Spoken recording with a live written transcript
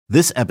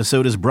This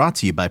episode is brought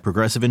to you by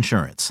Progressive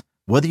Insurance.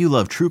 Whether you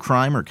love true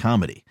crime or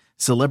comedy,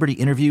 celebrity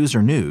interviews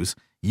or news,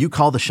 you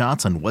call the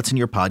shots on what's in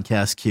your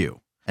podcast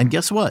queue. And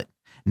guess what?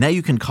 Now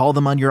you can call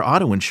them on your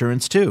auto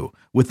insurance too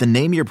with the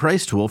Name Your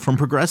Price tool from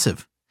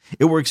Progressive.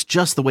 It works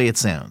just the way it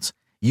sounds.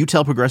 You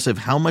tell Progressive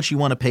how much you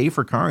want to pay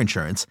for car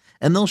insurance,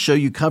 and they'll show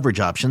you coverage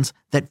options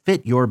that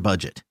fit your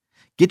budget.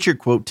 Get your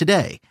quote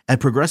today at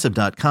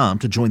Progressive.com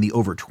to join the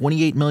over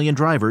 28 million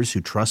drivers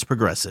who trust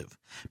Progressive.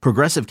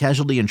 Progressive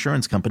Casualty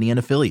Insurance Company and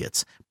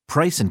Affiliates.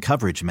 Price and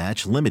coverage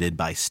match limited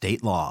by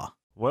state law.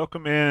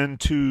 Welcome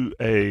into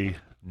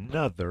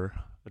another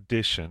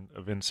edition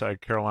of Inside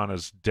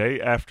Carolina's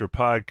Day After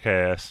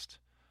podcast.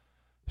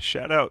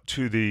 Shout out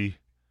to the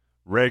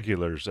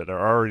regulars that are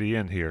already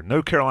in here.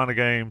 No Carolina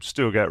game,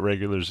 still got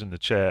regulars in the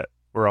chat.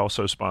 We're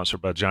also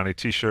sponsored by Johnny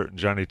T-Shirt and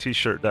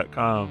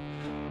JohnnyT-Shirt.com.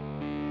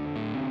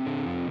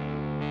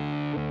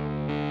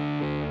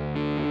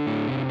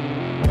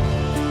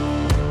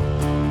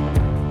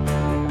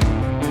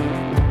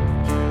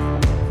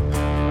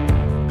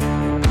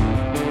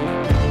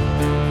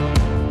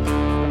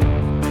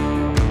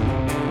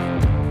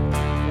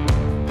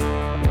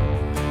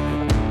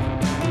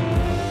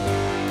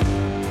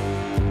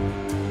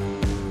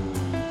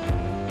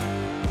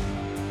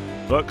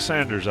 Buck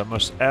Sanders, I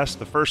must ask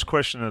the first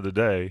question of the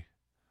day.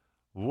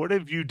 What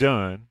have you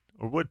done,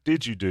 or what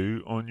did you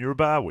do on your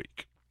bye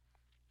week?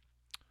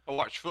 I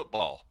watch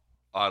football,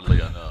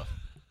 oddly enough.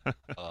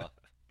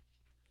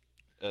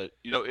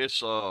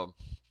 It's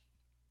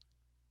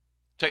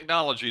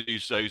technology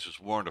these days is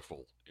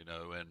wonderful,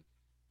 and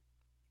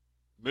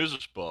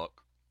Mrs.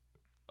 Buck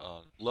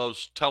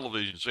loves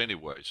televisions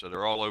anyway, so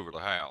they're all over the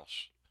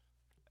house.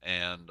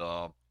 And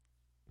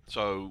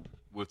so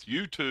with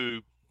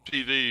YouTube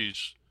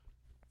TVs,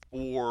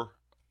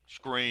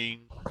 4-screen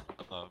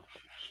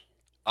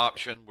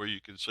option where you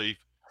can see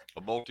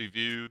a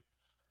multi-view,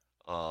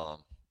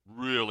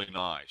 really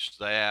nice.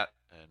 That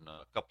and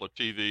a couple of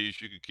TVs,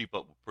 you can keep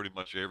up with pretty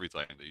much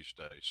everything these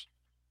days.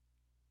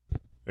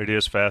 It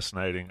is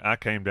fascinating. I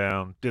came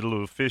down, did a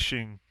little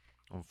fishing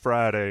on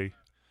Friday,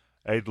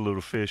 ate a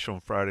little fish on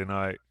Friday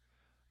night.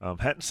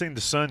 Hadn't seen the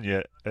sun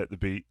yet at the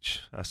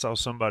beach. I saw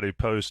somebody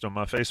post on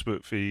my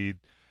Facebook feed.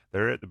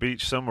 They're at the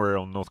beach somewhere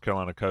on North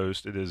Carolina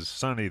coast. It is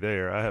sunny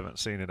there. I haven't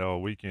seen it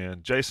all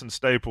weekend. Jason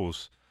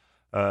Staples,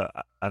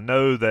 I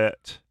know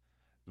that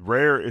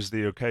rare is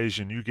the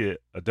occasion you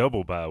get a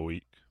double bye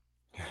week.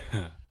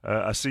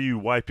 I see you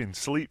wiping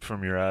sleep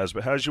from your eyes,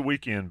 but how's your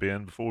weekend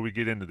been before we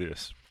get into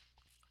this?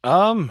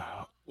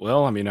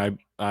 Well, I mean,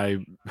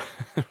 I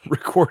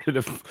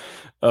recorded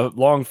a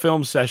long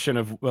film session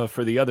of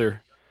for the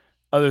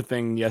other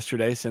thing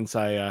yesterday since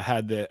I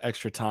had the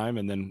extra time,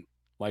 and then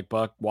like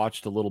Buck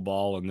watched a little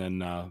ball, and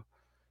then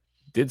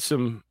did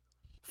some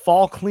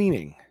fall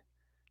cleaning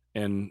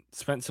and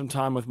spent some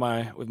time with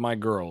my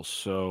girls.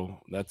 So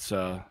that's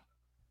and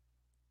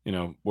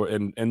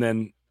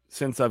then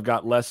since I've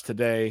got less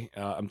today,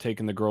 I'm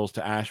taking the girls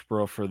to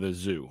Asheboro for the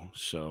zoo.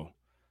 So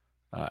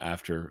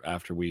after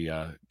we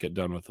get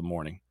done with the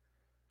morning,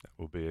 that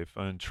will be a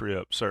fun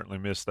trip. Certainly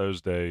miss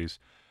those days.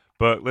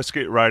 But let's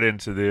get right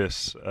into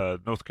this.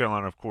 North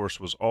Carolina, of course,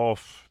 was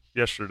off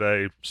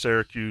yesterday.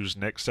 Syracuse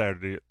next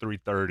Saturday at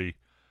 3:30.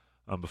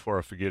 Before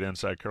I forget,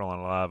 Inside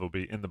Carolina Live will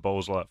be in the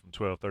Bowls lot from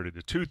 12:30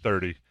 to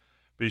 2:30.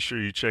 Be sure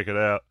you check it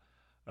out.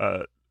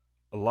 A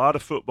lot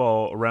of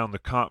football around the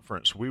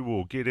conference. We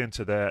will get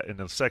into that in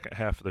the second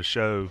half of the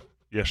show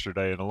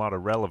yesterday, and a lot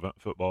of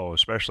relevant football,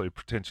 especially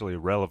potentially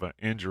relevant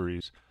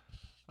injuries.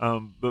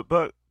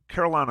 But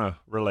Carolina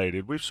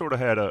related, we've sort of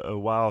had a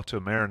while to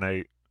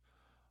marinate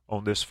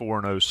on this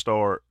 4-0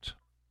 start.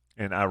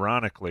 And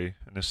ironically,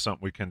 and this is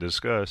something we can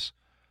discuss,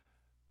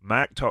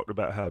 Mac talked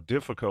about how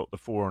difficult the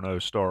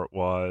 4-0 start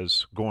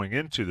was going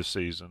into the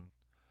season.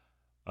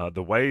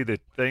 The way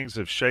that things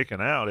have shaken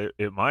out,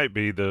 it might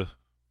be the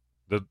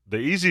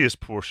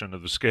easiest portion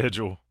of the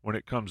schedule when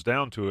it comes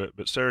down to it.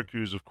 But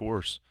Syracuse, of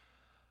course,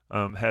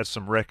 had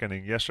some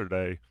reckoning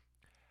yesterday.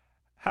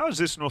 How has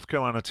this North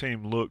Carolina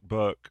team looked,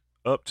 Buck,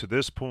 up to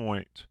this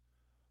point,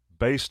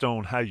 based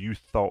on how you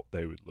thought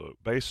they would look,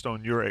 based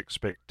on your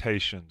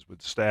expectations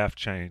with staff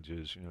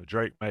changes,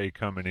 Drake May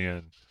coming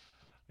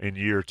in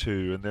year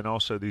 2, and then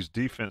also these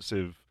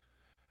defensive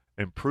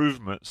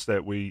improvements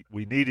that we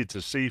needed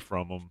to see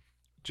from them?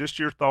 Just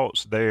your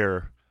thoughts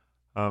there,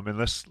 and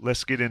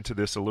let's get into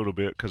this a little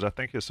bit because I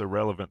think it's a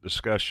relevant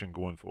discussion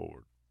going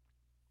forward.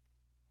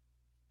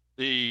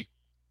 The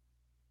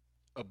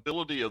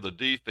ability of the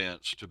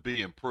defense to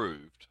be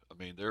improved,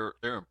 I mean, their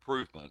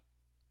improvement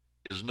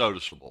is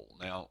noticeable.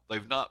 Now,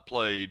 they've not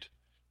played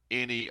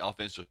any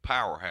offensive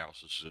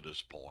powerhouses at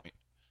this point,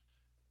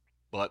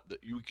 but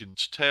you can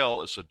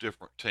tell it's a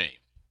different team.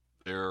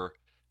 They're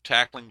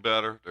tackling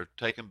better. They're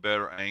taking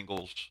better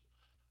angles.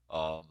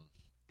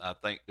 I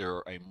think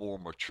they're a more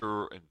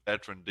mature and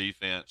veteran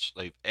defense.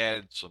 They've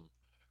added some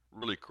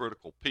really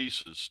critical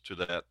pieces to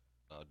that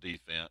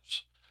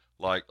defense,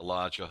 like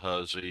Elijah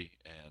Huzzy,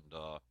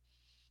 and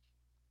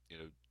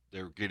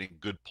they're getting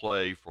good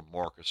play from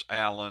Marcus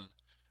Allen,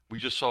 we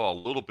just saw a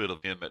little bit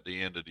of him at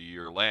the end of the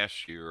year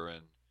last year,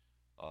 and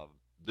um,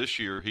 this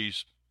year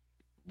he's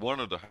one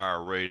of the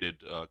higher rated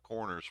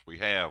corners we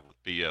have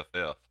with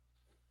PFF.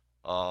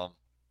 Um,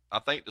 I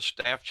think the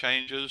staff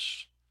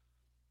changes.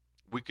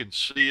 We can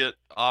see it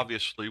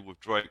obviously with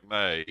Drake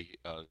May.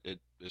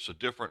 It's a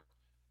different.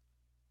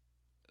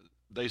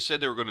 They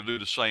said they were going to do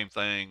the same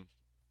thing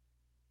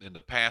in the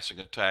passing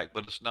attack,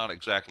 but it's not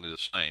exactly the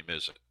same,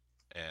 is it?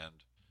 And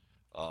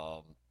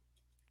um,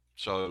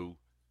 so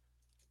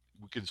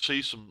we can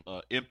see some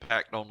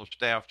impact on the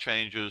staff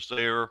changes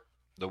there.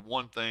 The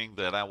one thing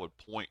that I would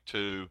point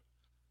to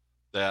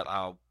that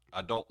I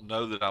don't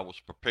know that I was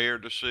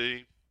prepared to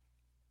see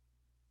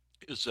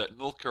is that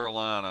North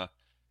Carolina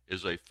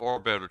is a far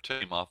better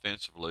team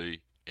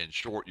offensively in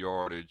short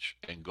yardage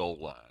and goal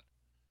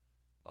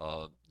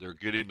line. They're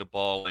getting the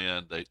ball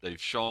in.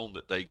 They've shown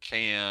that they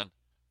can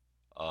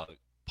uh,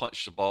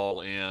 punch the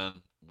ball in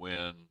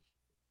when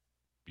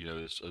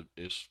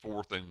it's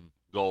fourth and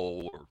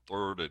goal or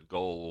third and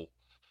goal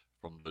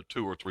from the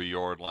 2 or 3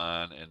 yard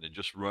line, and then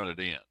just run it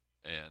in.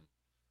 And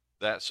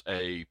that's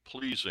a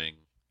pleasing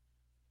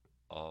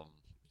um,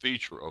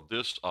 feature of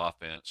this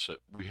offense that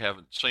we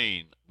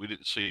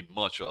didn't see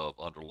much of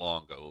under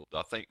Longo.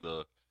 I think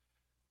the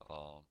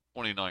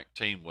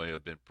 2019 may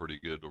have been pretty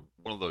good.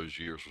 One of those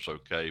years was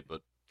okay,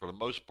 but for the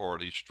most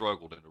part, he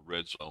struggled in the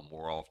red zone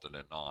more often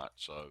than not.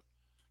 So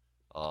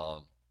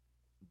um,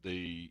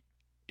 the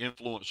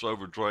influence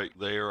over Drake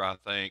there, I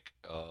think,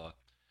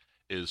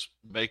 is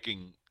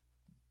making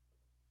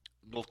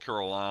North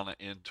Carolina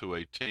into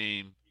a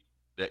team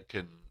that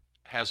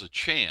has a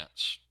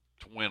chance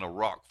to win a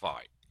rock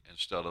fight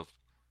instead of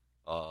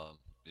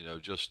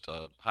just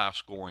a high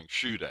scoring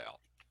shootout.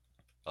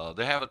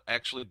 There haven't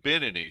actually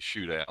been any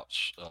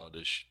shootouts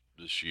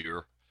this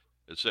year,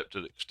 except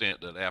to the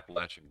extent that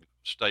Appalachian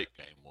State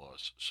game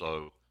was.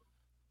 So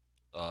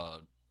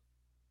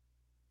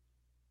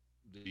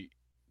the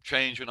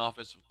change in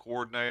offensive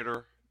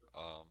coordinator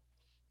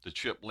to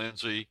Chip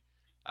Lindsey,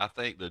 I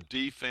think the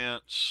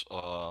defense,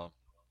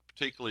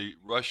 particularly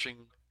rushing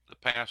the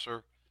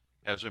passer,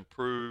 has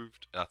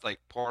improved. I think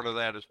part of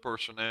that is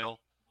personnel.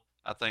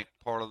 I think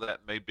part of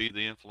that may be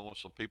the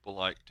influence of people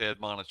like Ted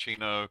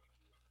Monachino.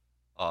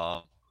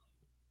 Um,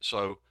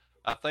 so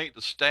I think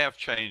the staff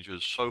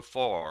changes so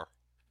far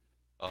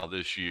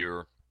this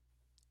year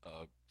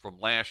from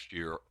last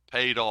year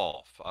paid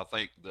off. I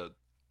think that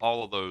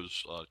all of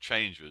those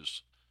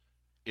changes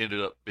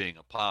ended up being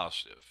a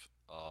positive.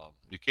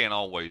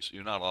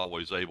 You're not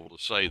always able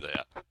to say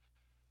that.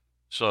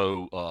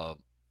 So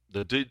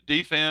the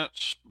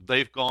defense,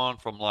 they've gone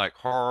from like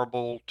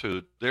horrible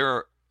to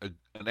they're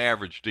an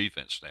average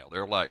defense now.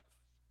 They're like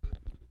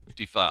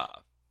 55.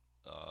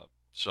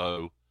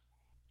 So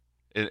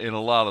in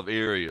a lot of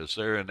areas,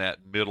 they're in that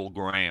middle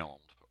ground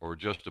or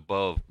just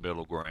above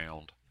middle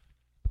ground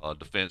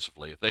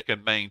defensively. If they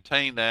can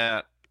maintain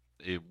that,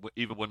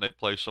 even when they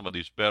play some of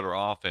these better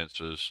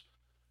offenses,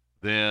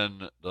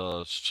 then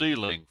the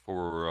ceiling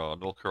for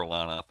North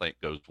Carolina, I think,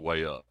 goes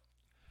way up.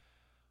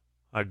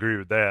 I agree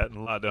with that, and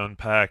a lot to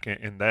unpack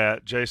in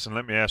that. Jason,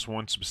 let me ask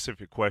one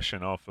specific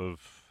question off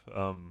of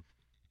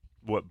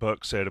what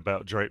Buck said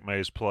about Drake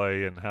May's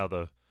play and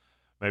how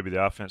maybe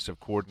the offensive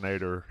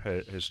coordinator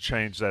has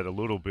changed that a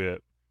little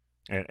bit,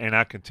 and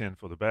I contend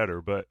for the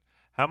better. But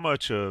how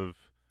much of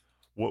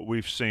what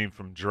we've seen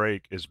from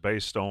Drake is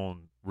based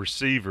on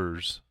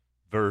receivers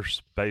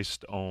versus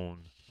based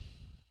on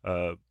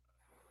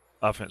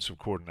offensive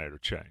coordinator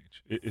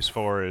change, as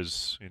far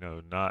as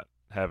not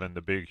having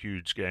the big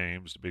huge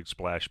games, the big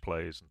splash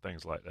plays and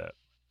things like that?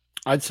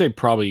 I'd say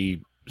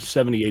probably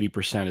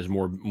 70-80% is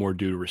more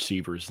due to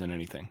receivers than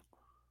anything.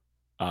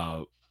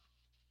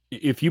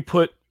 If you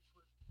put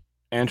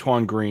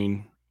Antoine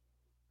Green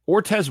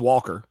or Tez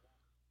Walker,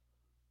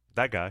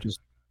 that guy,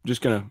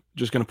 just gonna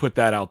put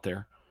that out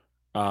there.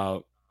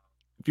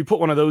 If you put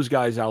one of those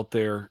guys out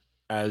there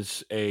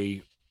as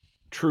a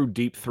true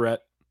deep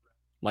threat,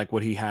 like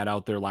what he had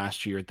out there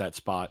last year at that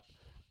spot,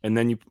 and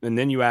then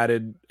you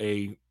added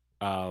a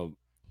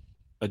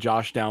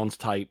Josh Downs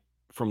type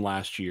from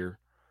last year,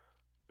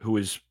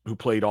 who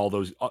played all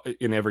those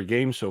in every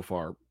game so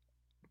far,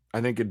 I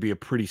think it'd be a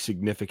pretty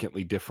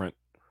significantly different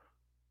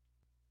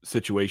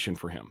situation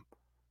for him.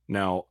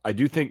 Now, I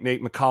do think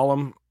Nate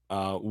McCollum,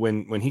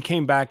 when he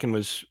came back and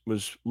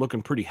was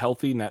looking pretty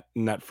healthy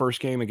in that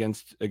first game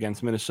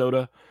against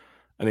Minnesota,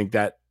 I think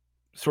that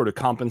sort of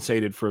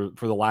compensated for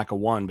the lack of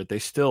one, but they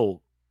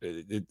still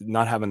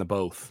not having the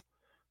both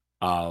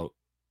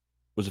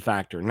was a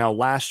factor. Now,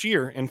 last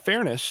year, in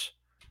fairness,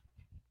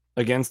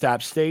 against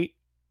App State,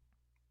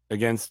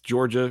 against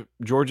Georgia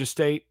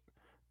State,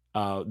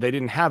 they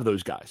didn't have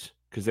those guys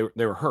because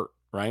they were hurt,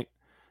 right?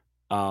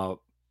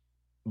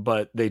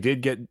 But they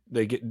did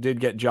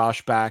get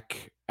Josh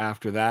back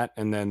after that,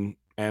 and then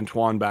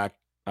Antoine back.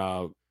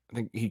 I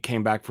think he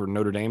came back for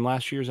Notre Dame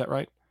last year. Is that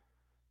right?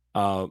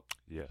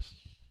 Yes.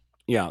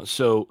 Yeah.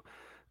 So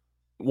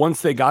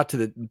once they got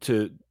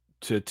to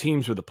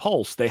teams with a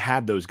pulse, they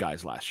had those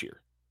guys last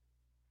year,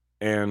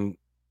 and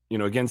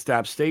against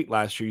App State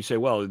last year, you say,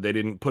 well, they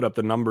didn't put up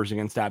the numbers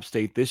against App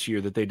State this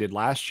year that they did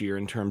last year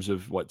in terms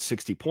of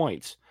 60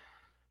 points.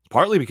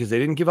 Partly because they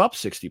didn't give up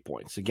 60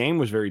 points. The game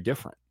was very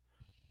different.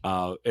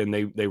 And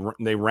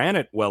they ran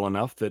it well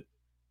enough that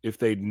if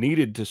they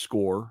needed to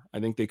score, I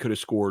think they could have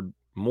scored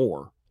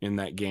more in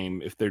that game.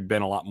 If there'd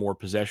been a lot more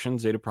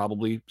possessions, they'd have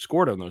probably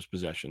scored on those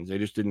possessions. They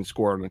just didn't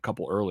score on a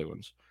couple early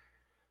ones.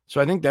 So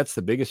I think that's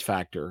the biggest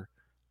factor.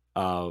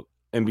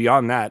 And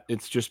beyond that,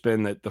 it's just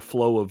been that the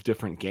flow of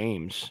different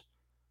games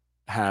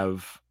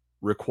have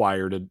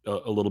required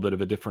a little bit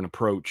of a different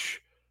approach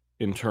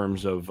in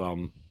terms of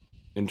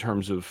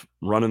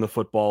running the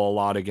football a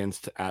lot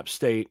against App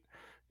State,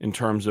 in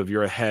terms of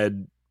you're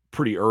ahead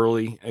pretty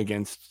early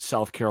against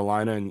South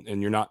Carolina,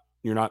 and you're not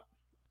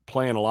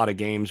playing a lot of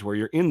games where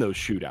you're in those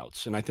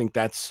shootouts. And I think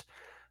that's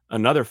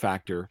another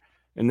factor.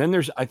 And then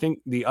there's, I think,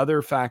 the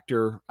other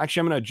factor.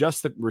 Actually, I'm going to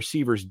adjust the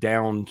receivers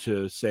down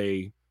to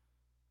say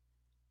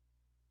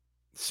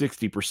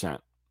 60%.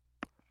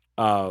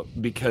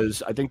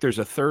 Because I think there's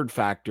a third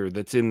factor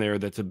that's in there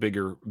that's a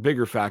bigger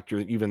factor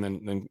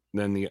even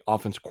than the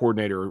offensive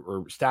coordinator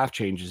or staff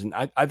changes. And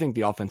I think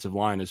the offensive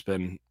line has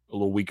been a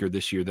little weaker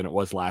this year than it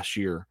was last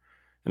year.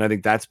 And I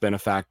think that's been a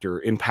factor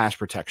in pass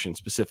protection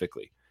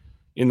specifically.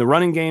 In the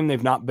running game,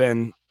 they've not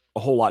been a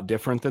whole lot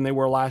different than they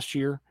were last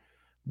year.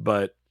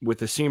 But with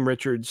Asim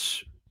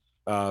Richards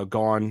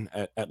gone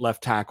at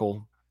left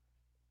tackle,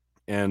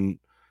 and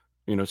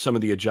some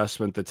of the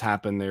adjustment that's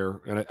happened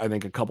there. And I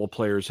think a couple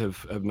players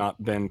have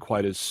not been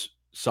quite as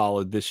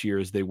solid this year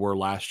as they were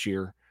last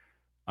year.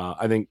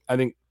 I think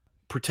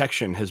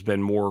protection has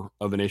been more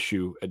of an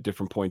issue at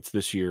different points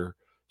this year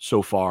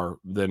so far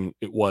than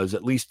it was,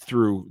 at least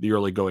through the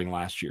early going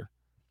last year.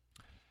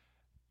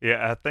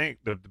 Yeah, I think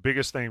the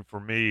biggest thing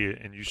for me,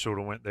 and you sort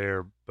of went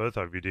there, both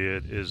of you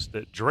did, is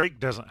that Drake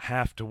doesn't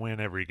have to win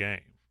every game.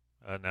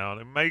 Now,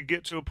 it may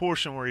get to a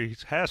portion where he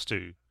has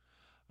to.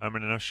 I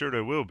mean, and I'm sure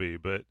there will be,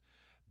 but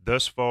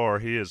thus far,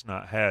 he has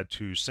not had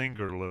to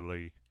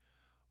singularly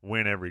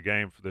win every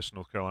game for this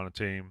North Carolina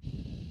team.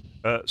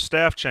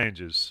 Staff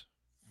changes,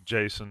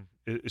 Jason,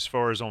 as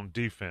far as on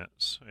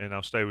defense, and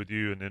I'll stay with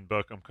you, and then,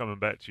 Buck, I'm coming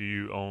back to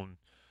you on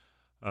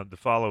the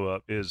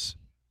follow-up, is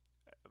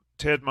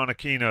Ted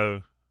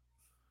Monachino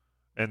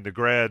and the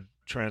grad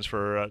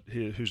transfer,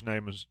 whose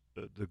name is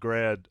the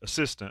grad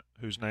assistant,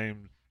 whose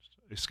name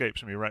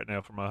escapes me right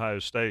now from Ohio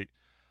State.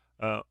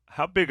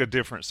 How big a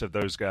difference have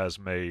those guys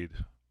made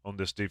on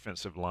this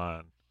defensive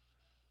line?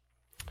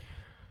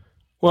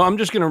 Well, I'm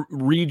just going to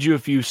read you a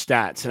few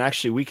stats, and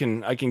actually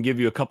I can give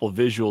you a couple of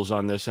visuals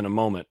on this in a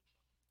moment.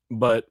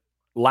 But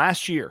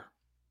last year,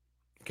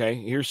 okay,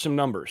 here's some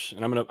numbers,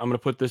 and I'm going to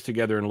put this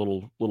together in a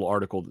little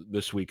article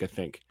this week, I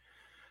think.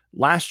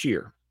 Last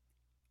year,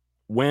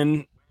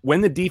 when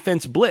the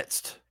defense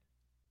blitzed,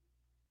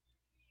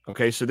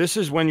 okay, so this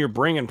is when you're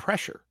bringing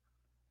pressure.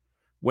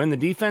 When the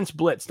defense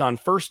blitzed on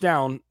first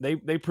down, they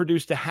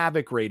produced a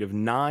havoc rate of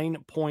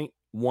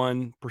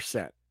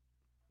 9.1%.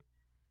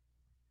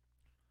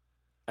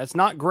 That's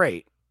not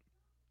great.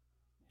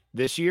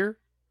 This year,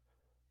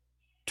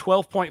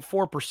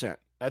 12.4%.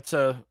 That's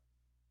a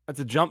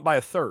jump by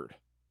a third,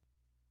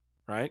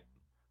 right?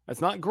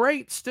 That's not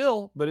great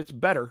still, but it's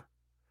better.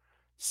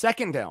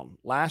 Second down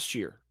last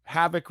year,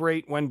 havoc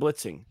rate when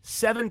blitzing,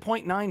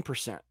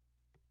 7.9%.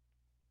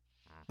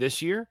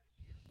 This year,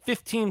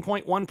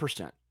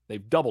 15.1%.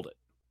 They've doubled it.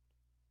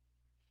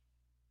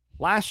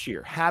 Last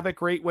year,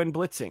 havoc rate when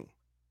blitzing,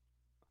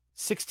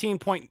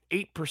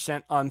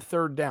 16.8% on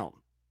third down.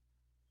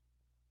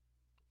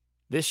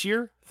 This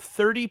year,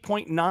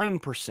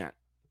 30.9%.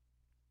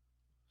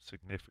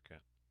 Significant.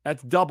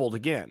 That's doubled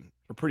again,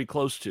 or pretty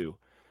close to.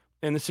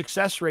 And the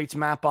success rates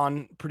map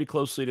on pretty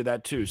closely to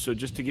that too. So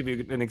just to give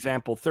you an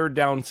example, third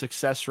down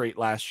success rate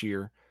last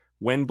year,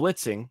 when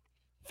blitzing,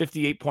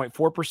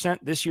 58.4%.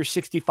 This year,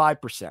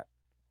 65%.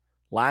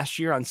 Last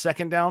year on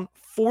second down,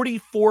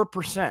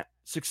 44%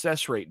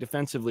 success rate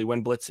defensively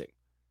when blitzing.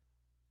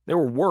 They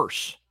were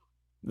worse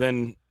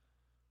than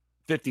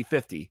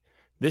 50-50.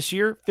 This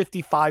year,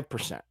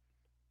 55%.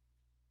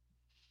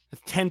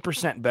 That's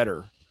 10%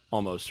 better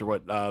almost, or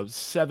what,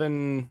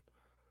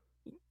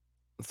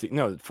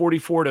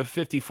 44 to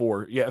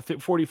 54. Yeah,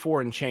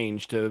 44 and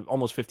change to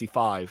almost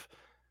 55.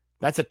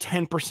 That's a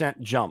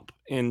 10% jump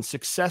in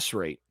success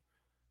rate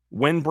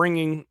when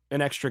bringing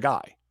an extra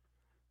guy.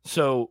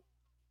 So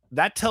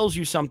that tells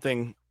you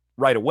something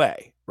right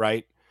away,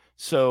 right?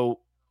 So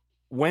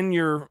when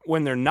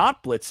they're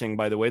not blitzing,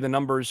 by the way, the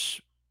numbers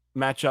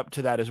match up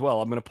to that as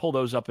well. I'm going to pull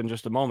those up in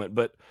just a moment,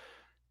 but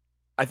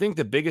I think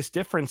the biggest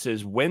difference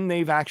is when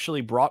they've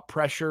actually brought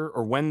pressure,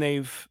 or when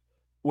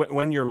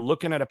you're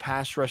looking at a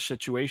pass rush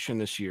situation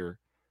this year,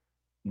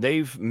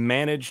 they've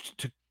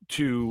managed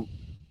to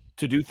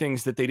do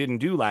things that they didn't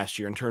do last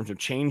year in terms of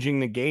changing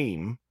the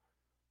game,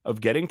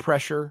 of getting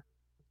pressure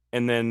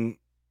and then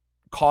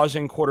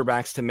causing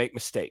quarterbacks to make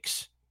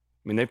mistakes.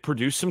 I mean, they've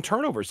produced some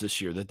turnovers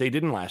this year that they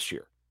didn't last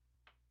year.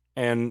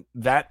 And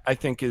that, I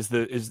think, is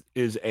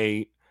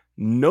a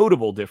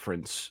notable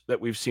difference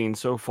that we've seen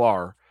so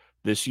far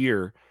this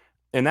year.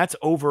 And that's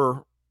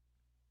over,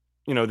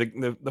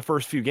 the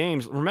first few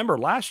games. Remember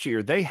last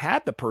year, they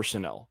had the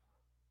personnel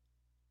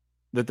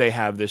that they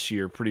have this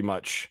year pretty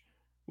much,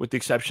 with the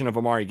exception of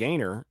Amari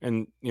Gaynor.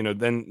 And,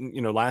 then,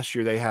 last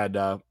year they had,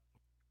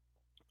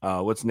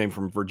 what's the name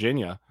from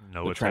Virginia?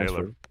 Noah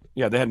Taylor.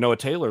 Yeah, they had Noah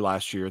Taylor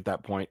last year at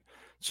that point.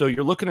 So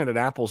you're looking at an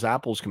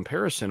apples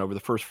comparison over the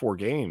first 4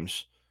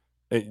 games.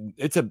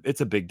 It's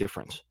a big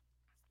difference.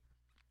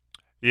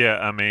 Yeah,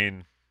 I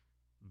mean,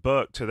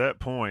 Buck, to that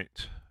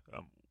point,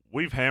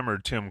 we've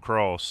hammered Tim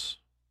Cross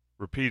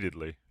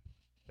repeatedly,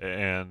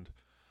 and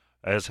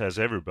as has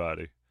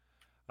everybody.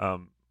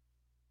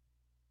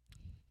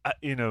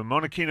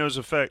 Monachino's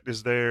effect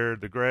is there.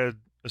 The grad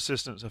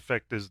assistant's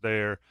effect is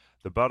there.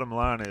 The bottom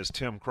line is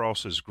Tim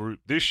Cross's group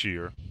this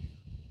year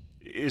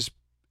is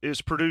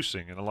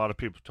producing, and a lot of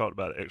people talked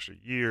about extra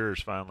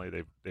years.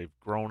 Finally, they've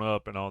grown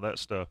up and all that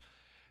stuff.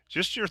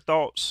 Just your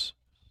thoughts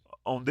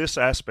on this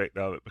aspect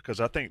of it,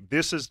 because I think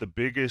this is the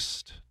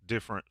biggest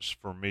difference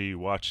for me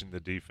watching the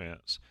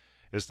defense,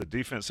 is the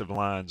defensive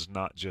line's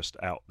not just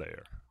out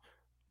there.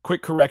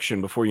 Quick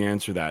correction before you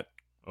answer that.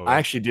 Okay. I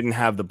actually didn't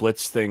have the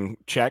blitz thing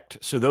checked,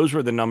 so those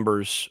were the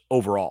numbers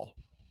overall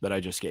that I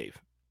just gave,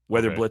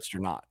 whether blitzed or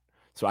not.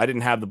 So I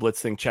didn't have the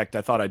blitz thing checked.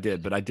 I thought I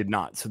did, but I did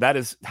not. So that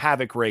is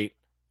havoc rate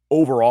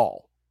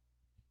overall,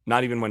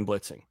 not even when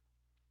blitzing.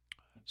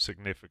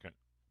 Significant.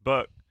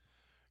 But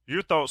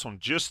your thoughts on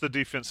just the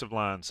defensive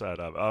line side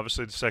of it?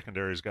 Obviously, the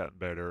secondary has gotten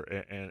better,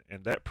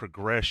 and that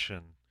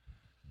progression,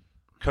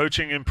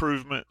 coaching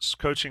improvements,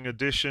 coaching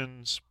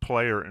additions,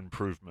 player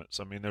improvements.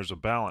 I mean, there's a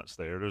balance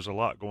there. There's a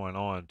lot going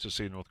on to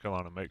see North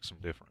Carolina make some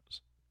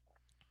difference.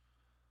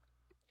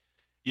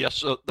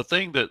 Yes, the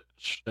thing that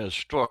has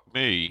struck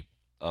me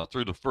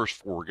through the first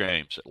 4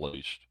 games, at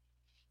least,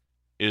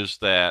 is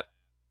that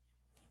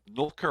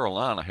North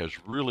Carolina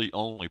has really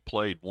only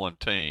played one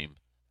team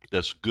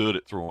that's good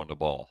at throwing the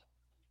ball,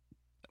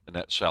 and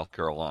that's South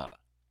Carolina.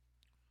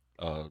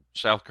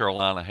 South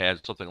Carolina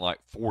had something like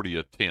 40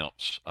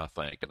 attempts, I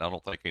think, and I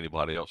don't think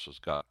anybody else has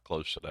got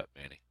close to that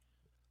many.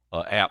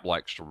 App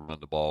likes to run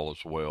the ball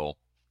as well.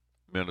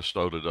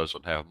 Minnesota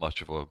doesn't have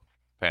much of a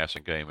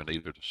passing game, and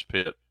neither does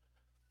Pitt.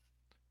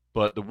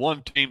 But the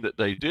one team that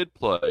they did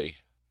play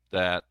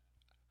that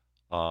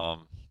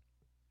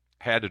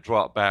had to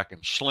drop back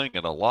and sling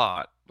it a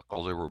lot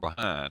because they were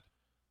behind,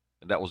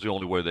 and that was the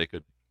only way they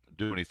could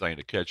do anything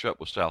to catch up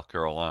with South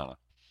Carolina.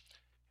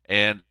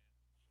 And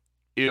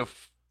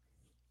if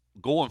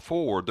going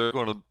forward, they're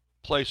going to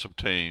play some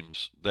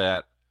teams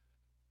that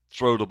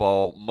throw the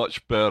ball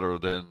much better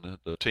than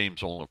the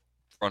teams on the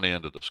front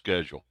end of the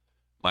schedule.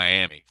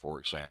 Miami, for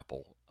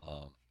example.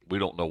 We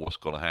don't know what's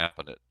going to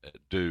happen at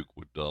Duke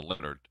with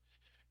Leonard.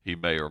 He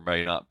may or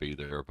may not be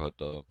there, but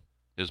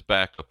his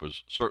backup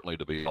is certainly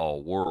to be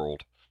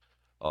all-world.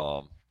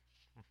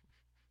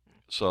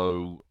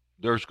 So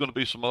there's going to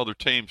be some other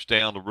teams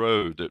down the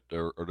road that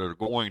are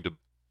going to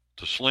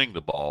sling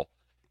the ball.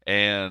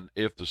 And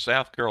if the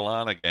South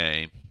Carolina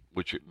game,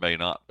 which it may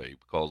not be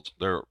because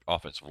their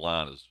offensive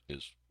line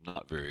is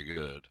not very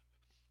good,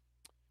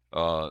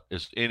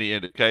 is any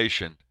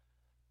indication,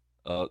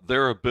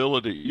 their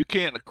ability, you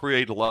can't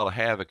create a lot of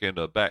havoc in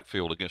the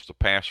backfield against the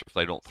passer if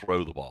they don't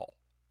throw the ball,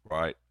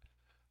 right?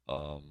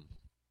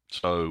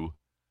 So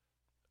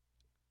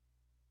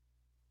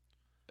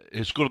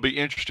it's going to be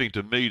interesting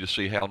to me to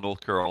see how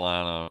North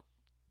Carolina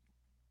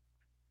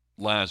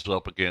lines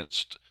up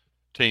against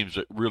teams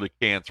that really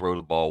can throw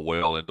the ball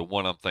well, and the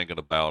one I'm thinking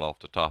about off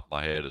the top of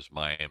my head is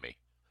Miami.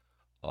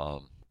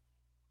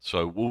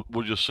 So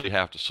we'll just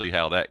have to see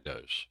how that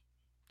goes.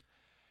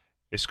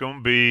 It's going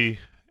to be,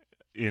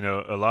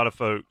 a lot of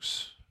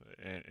folks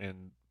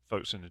and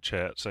folks in the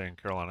chat saying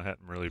Carolina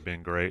hadn't really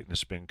been great, and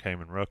it's been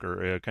Kamen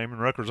Rucker. Kamen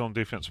Rucker's on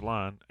defensive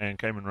line, and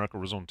Kamen Rucker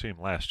was on the team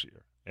last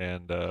year.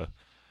 And,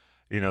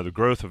 the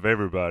growth of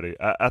everybody,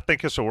 I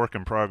think it's a work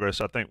in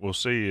progress. I think we'll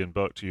see, and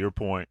Buck, to your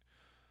point,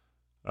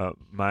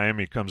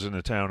 Miami comes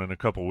into town in a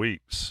couple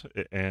weeks,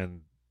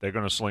 and they're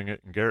going to sling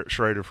it. And Garrett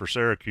Schrader for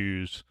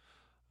Syracuse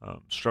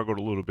struggled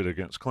a little bit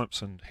against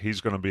Clemson.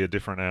 He's going to be a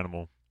different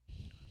animal.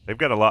 They've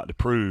got a lot to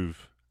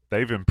prove.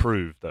 They've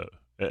improved, though.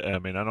 I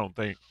mean, I don't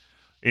think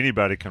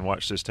anybody can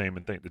watch this team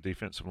and think the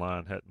defensive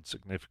line hadn't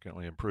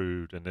significantly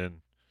improved. And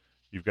then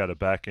you've got a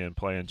back-end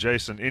play. And,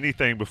 Jason,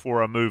 anything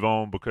before I move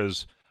on,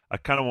 because I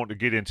kind of want to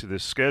get into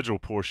this schedule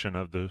portion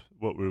of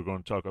what we were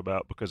going to talk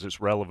about because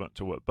it's relevant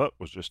to what Buck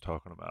was just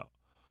talking about.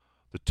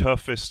 The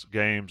toughest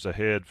games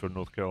ahead for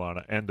North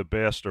Carolina and the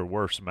best or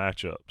worst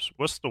matchups.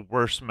 What's the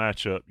worst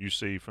matchup you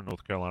see for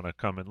North Carolina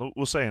coming,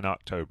 we'll say in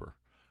October,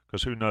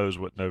 because who knows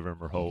what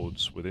November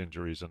holds with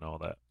injuries and all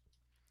that?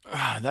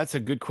 That's a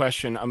good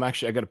question. I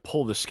got to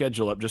pull the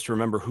schedule up just to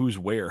remember who's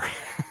where.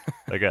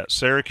 They got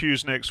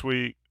Syracuse next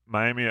week,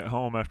 Miami at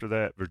home after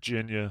that,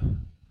 Virginia,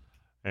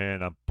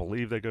 and I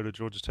believe they go to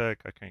Georgia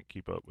Tech. I can't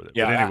keep up with it.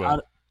 Yeah, but anyway.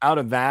 Out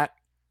of that,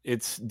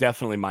 it's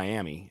definitely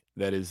Miami.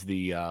 That is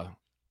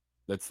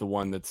that's the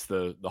one that's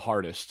the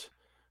hardest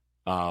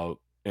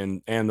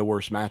and the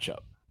worst matchup,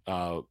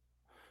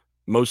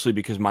 mostly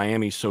because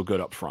Miami's so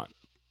good up front.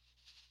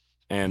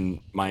 and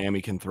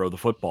Miami can throw the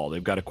football.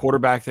 They've got a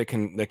quarterback that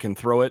can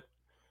throw it,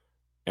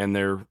 and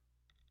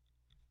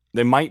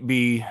they might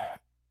be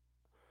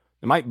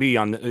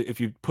on the, if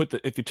you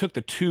took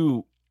the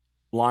two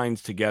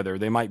lines together,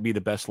 they might be the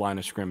best line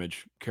of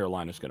scrimmage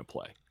Carolina's going to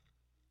play.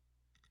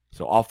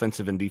 So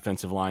offensive and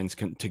defensive lines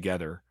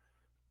together,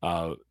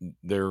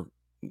 they're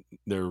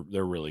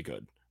really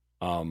good.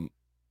 And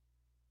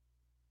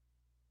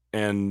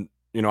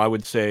I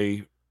would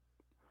say,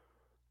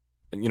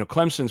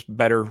 Clemson's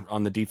better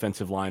on the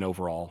defensive line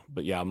overall,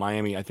 but yeah,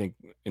 Miami, I think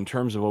in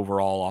terms of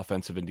overall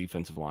offensive and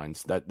defensive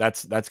lines,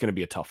 that's going to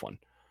be a tough one,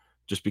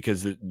 just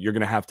because you're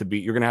going to have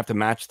to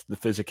match the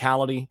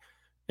physicality,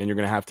 and you're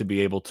going to have to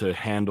be able to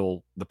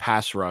handle the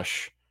pass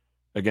rush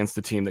against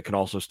the team that can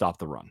also stop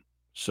the run.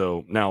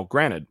 So now,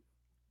 granted,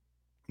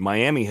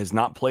 Miami has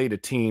not played a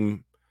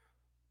team.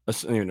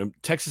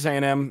 Texas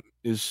A&M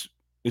is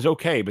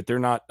okay, but they're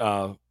not.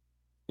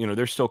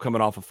 They're still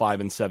coming off a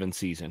 5-7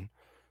 season.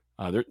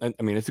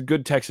 It's a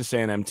good Texas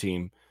A&M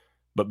team,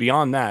 but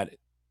beyond that,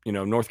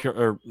 North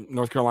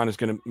Carolina is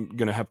going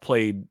to have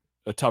played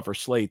a tougher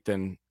slate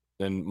than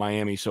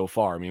Miami so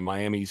far. I mean,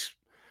 Miami's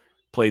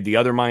played the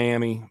other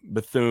Miami,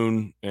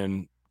 Bethune,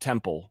 and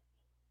Temple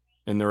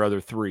in their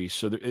other three.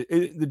 So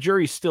the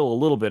jury's still a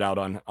little bit out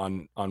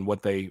on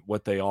what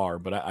they are,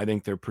 but I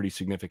think they're pretty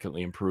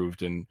significantly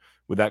improved. And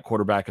with that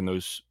quarterback and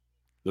those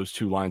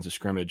two lines of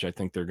scrimmage, I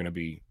think they're going to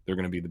be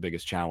the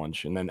biggest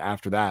challenge. And then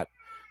after that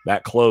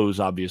close,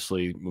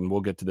 obviously, and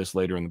we'll get to this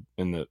later in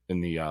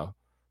the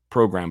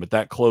program, but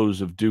that close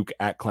of Duke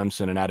at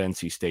Clemson and at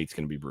NC State is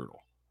going to be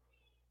brutal.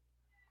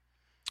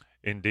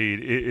 Indeed,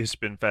 it's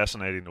been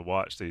fascinating to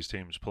watch these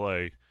teams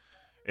play.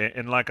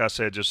 And like I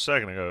said just a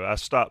second ago, I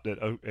stopped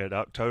at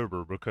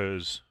October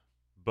because,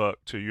 Buck,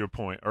 to your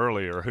point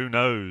earlier, who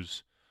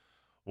knows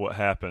what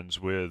happens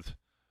with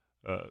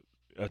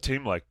a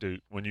team like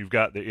Duke when you've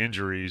got the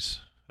injuries.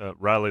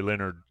 Riley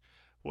Leonard,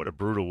 what a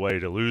brutal way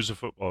to lose a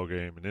football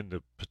game and then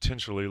to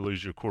potentially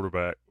lose your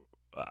quarterback.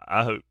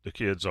 I hope the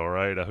kid's all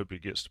right. I hope he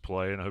gets to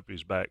play, and I hope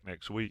he's back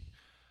next week.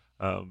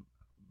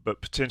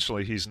 But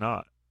potentially he's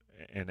not,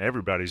 and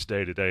everybody's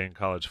day-to-day in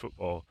college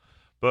football.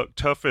 But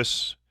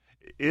toughest –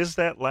 is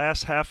that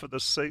last half of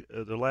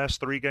the last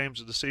 3 games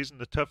of the season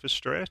the toughest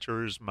stretch,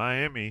 or is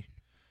Miami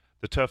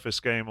the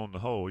toughest game on the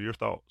whole? Your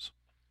thoughts?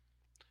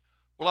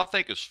 Well, I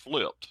think it's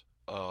flipped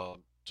to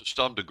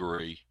some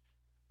degree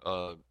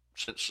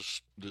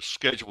since the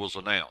schedule was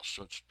announced.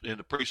 Since in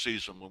the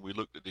preseason, when we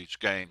looked at these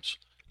games,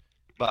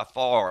 by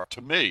far,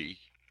 to me,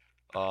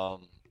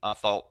 I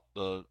thought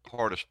the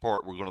hardest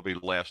part were going to be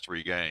the last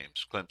 3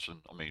 games: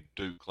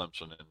 Duke,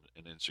 Clemson,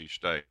 and NC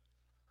State.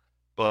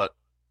 But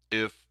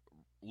if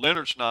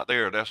Leonard's not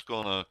there, that's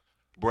going to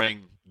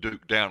bring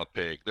Duke down a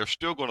peg. They're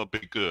still going to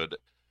be good.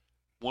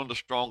 One of the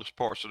strongest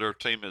parts of their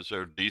team is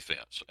their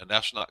defense, and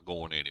that's not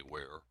going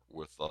anywhere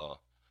with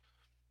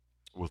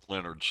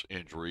Leonard's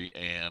injury.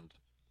 And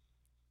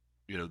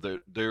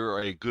they're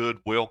a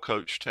good,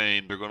 well-coached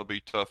team. They're going to be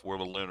tough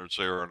whether Leonard's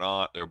there or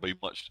not. They'll be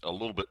a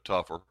little bit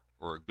tougher,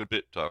 or a good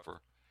bit tougher,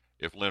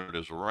 if Leonard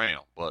is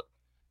around. But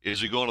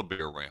is he going to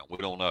be around? We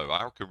don't know.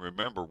 I can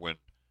remember when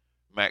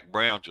Mac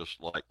Brown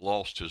just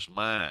lost his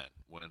mind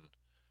when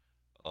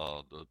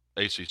the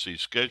ACC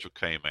schedule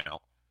came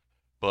out.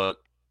 But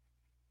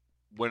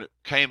when it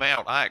came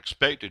out, I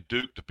expected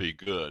Duke to be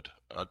good.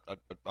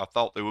 I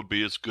thought they would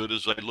be as good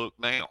as they look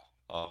now.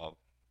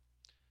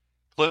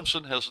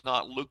 Clemson has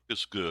not looked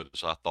as good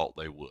as I thought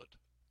they would.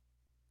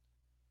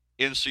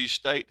 NC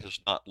State has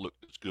not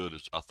looked as good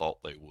as I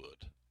thought they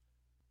would.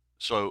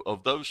 So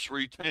of those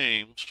 3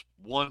 teams,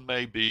 one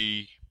may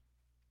be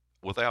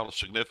without a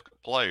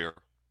significant player.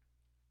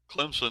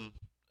 Clemson,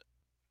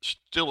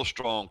 still a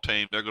strong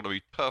team. They're going to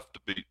be tough to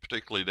beat,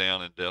 particularly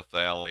down in Death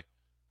Valley.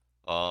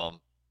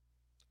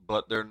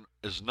 But they're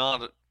is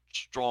not as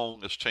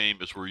strong a team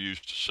as we're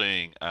used to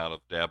seeing out of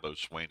Dabo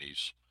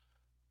Swinney's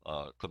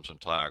Clemson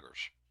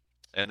Tigers.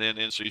 And then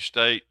NC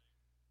State,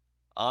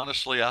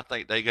 honestly, I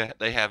think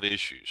they have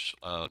issues.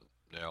 A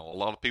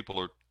lot of people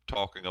are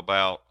talking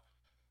about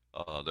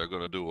they're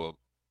going to do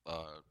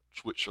a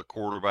switch the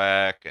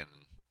quarterback and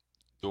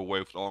do away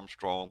with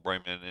Armstrong,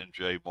 bring in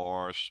N.J.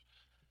 Morris.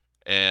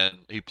 And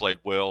he played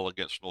well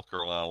against North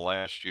Carolina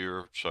last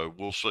year, so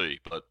we'll see.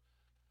 But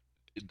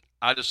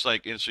I just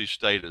think NC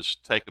State has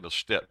taken a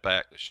step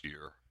back this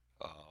year.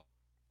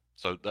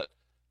 So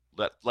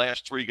that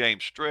last 3-game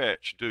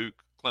stretch,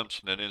 Duke,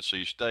 Clemson, and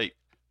NC State,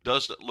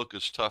 doesn't look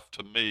as tough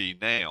to me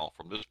now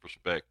from this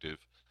perspective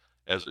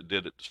as it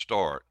did at the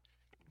start.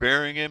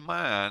 Bearing in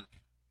mind,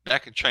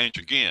 that can change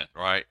again,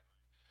 right?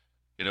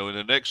 In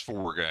the next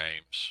 4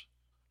 games,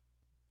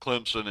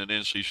 Clemson and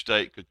NC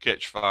State could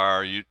catch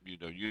fire. You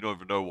don't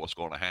even know what's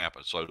going to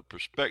happen. So the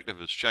perspective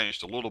has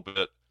changed a little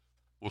bit.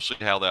 We'll see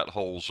how that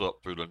holds up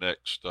through the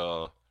next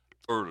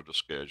third of the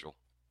schedule.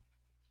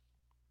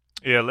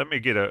 Yeah, let me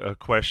get a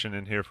question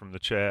in here from the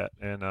chat.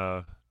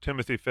 And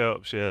Timothy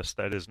Phelps, yes,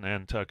 that is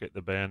Nantucket,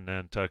 the band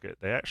Nantucket.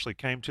 They actually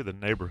came to the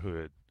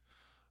neighborhood.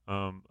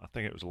 I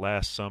think it was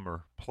last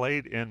summer.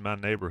 Played in my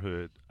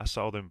neighborhood. I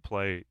saw them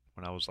play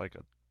when I was like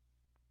a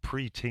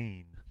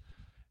preteen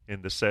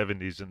in the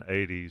 70s and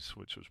 80s,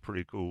 which was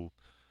pretty cool.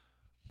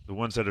 The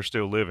ones that are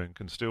still living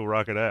can still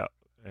rock it out,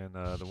 and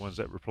the ones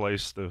that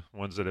replaced the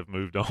ones that have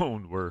moved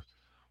on were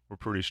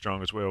pretty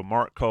strong as well.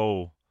 Mark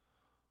Cole,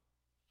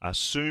 I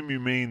assume you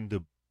mean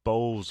the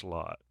Bowles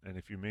lot, and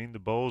if you mean the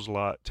Bowles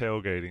lot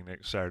tailgating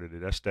next Saturday,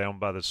 that's down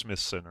by the Smith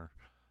Center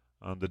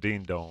on the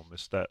Dean Dome.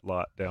 It's that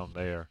lot down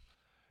there.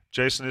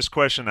 Jason, this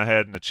question I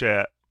had in the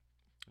chat,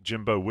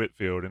 Jimbo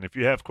Whitfield, and if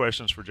you have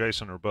questions for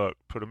Jason or Buck,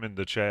 put them in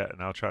the chat,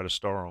 and I'll try to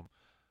star them.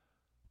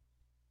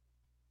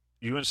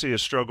 UNC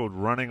has struggled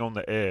running on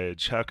the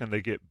edge. How can they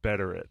get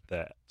better at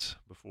that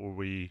before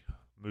we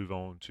move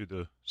on to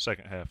the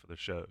second half of the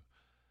show?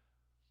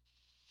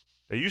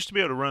 They used to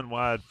be able to run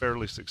wide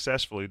fairly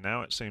successfully.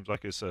 Now it seems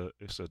like it's a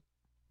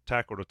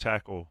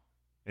tackle-to-tackle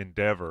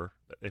endeavor.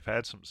 They've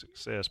had some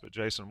success. But,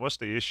 Jason, what's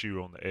the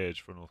issue on the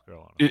edge for North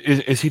Carolina?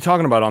 Is he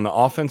talking about on the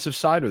offensive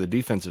side or the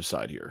defensive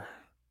side here?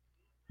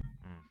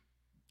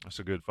 That's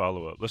a good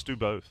follow-up. Let's do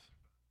both.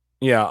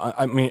 Yeah,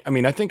 I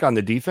mean, I think on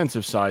the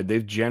defensive side,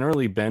 they've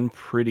generally been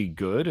pretty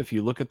good. If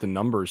you look at the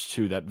numbers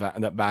too,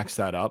 that backs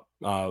that up.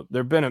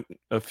 There've been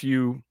a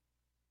few,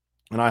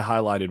 and I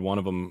highlighted one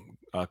of them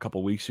a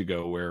couple weeks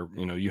ago, where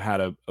you had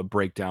a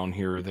breakdown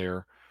here or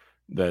there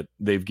that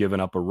they've given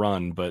up a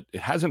run, but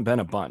it hasn't been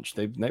a bunch.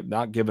 They've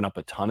not given up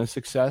a ton of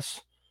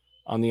success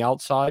on the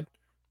outside.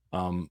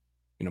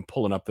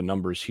 Pulling up the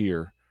numbers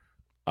here,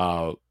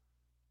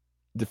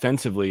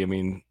 defensively, I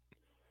mean,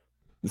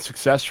 the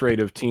success rate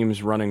of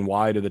teams running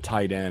wide of the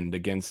tight end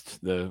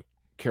against the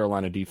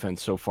Carolina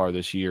defense so far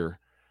this year,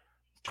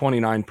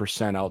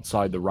 29%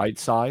 outside the right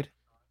side,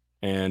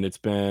 and it's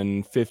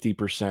been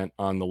 50%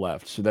 on the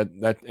left. So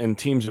that and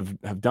teams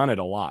have done it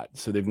a lot.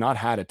 So they've not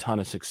had a ton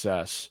of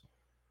success.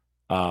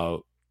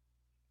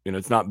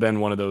 It's not been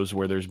one of those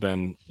where there's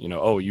been,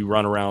 you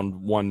run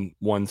around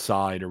one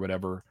side or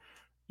whatever,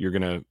 you're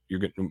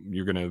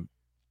gonna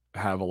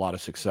have a lot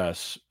of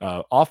success.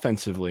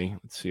 Offensively,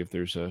 let's see if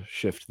there's a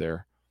shift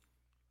there.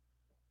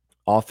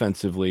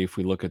 Offensively, if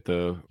we look at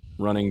the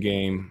running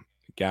game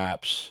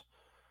gaps,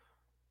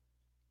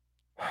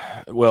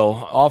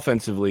 well,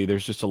 offensively,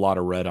 there's just a lot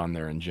of red on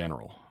there in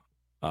general.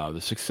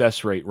 The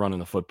success rate running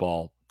the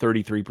football,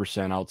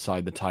 33%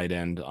 outside the tight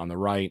end on the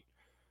right,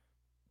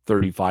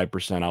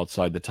 35%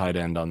 outside the tight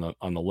end on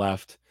the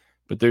left.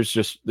 But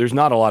there's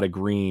not a lot of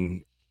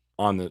green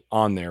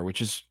on there,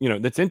 which is,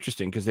 that's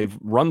interesting because they've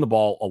run the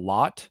ball a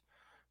lot,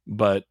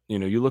 but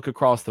you look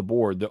across the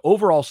board, the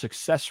overall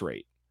success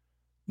rate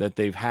that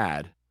they've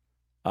had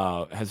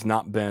has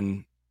not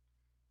been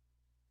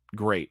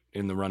great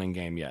in the running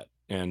game yet.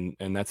 And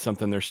that's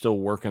something they're still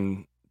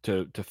working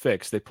to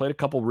fix. They played a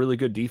couple really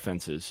good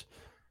defenses,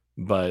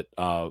 but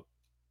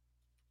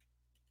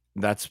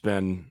that's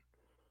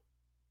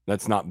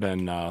not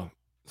been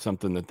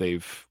something that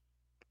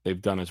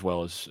they've done as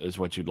well as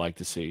what you'd like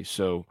to see.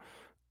 So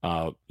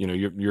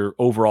your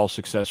overall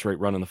success rate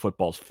running the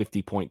football is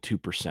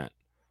 50.2%.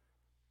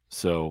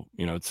 So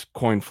it's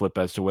coin flip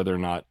as to whether or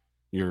not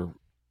you're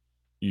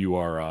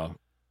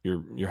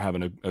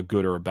having a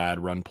good or a bad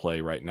run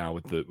play right now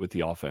with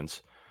the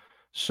offense.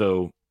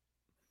 So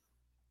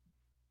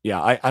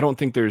yeah, I don't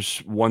think there's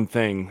one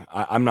thing.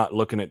 I'm not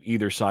looking at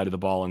either side of the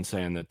ball and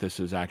saying that this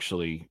is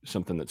actually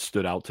something that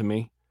stood out to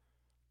me.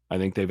 I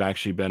think they've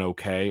actually been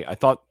okay. I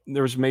thought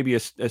there was maybe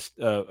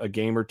a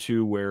game or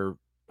two where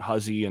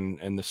Huzzy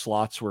and the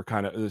slots were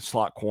kind of the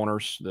slot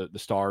corners, the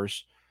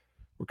stars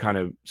were kind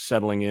of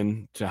settling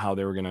in to how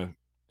they were going to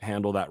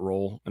handle that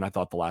role. And I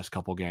thought the last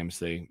couple games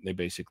they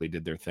basically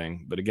did their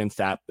thing. But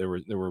against App, there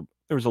was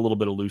a little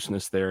bit of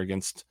looseness there.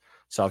 Against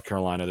South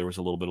Carolina, there was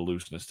a little bit of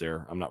looseness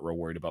there. I'm not real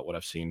worried about what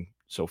I've seen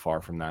so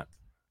far from that.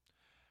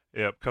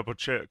 Yeah, a couple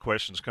of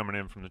questions coming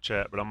in from the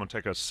chat, but I'm going to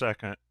take a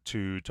second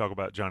to talk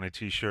about Johnny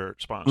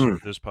T-Shirt, sponsor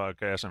of this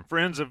podcast, and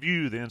friends of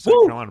you, the Inside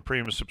Carolina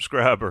Premium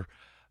subscriber.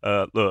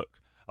 Look,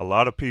 a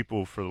lot of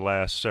people for the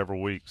last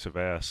several weeks have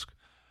asked,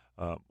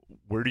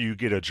 where do you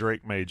get a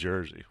Drake-made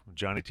jersey?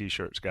 Johnny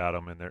T-Shirt's got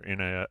them in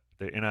the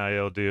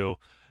NIL deal.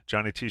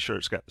 Johnny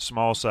T-Shirt's got the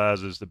small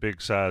sizes, the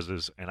big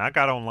sizes, and I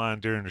got online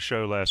during the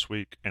show last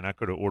week, and I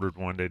could have ordered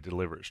one. They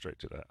deliver it straight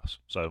to the house.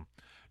 So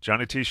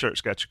Johnny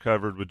T-Shirt's got you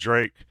covered with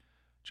Drake.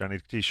 Johnny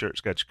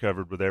T-Shirt's got you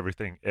covered with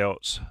everything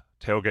else.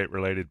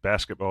 Tailgate-related,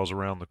 basketball's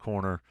around the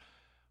corner.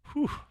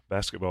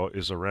 Basketball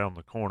is around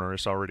the corner.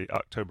 It's already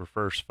October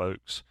 1st,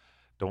 folks.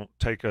 Don't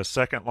take a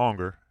second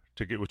longer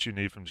to get what you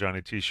need from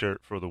Johnny T-Shirt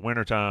for the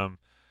wintertime,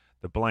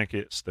 the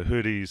blankets, the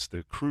hoodies,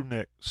 the crew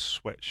neck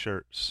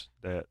sweatshirts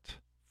that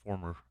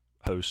former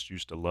hosts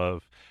used to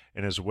love,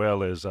 and as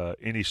well as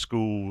any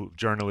school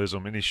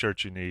journalism, any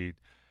shirt you need.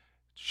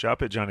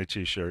 Shop at Johnny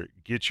T-Shirt.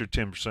 Get your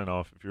 10%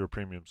 off if you're a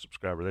premium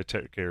subscriber. They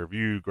take care of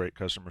you, great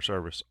customer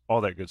service,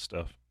 all that good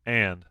stuff.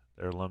 And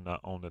they're alumni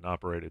owned and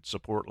operated.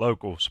 Support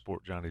local,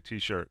 support Johnny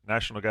T-Shirt.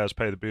 National guys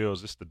pay the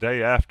bills. It's the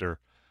day after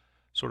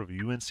sort of a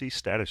UNC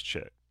status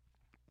check.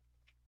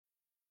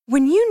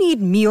 When you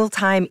need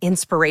mealtime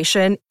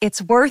inspiration, it's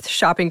worth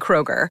shopping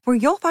Kroger, where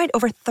you'll find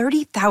over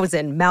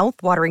 30,000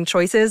 mouth-watering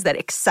choices that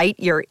excite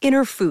your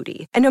inner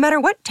foodie. And no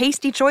matter what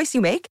tasty choice you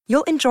make,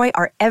 you'll enjoy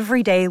our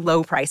everyday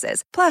low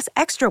prices, plus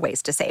extra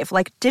ways to save,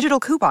 like digital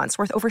coupons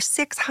worth over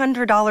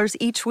 $600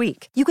 each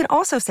week. You can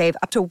also save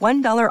up to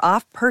 $1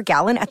 off per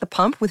gallon at the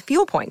pump with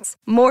fuel points.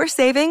 More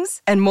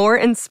savings and more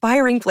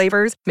inspiring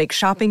flavors make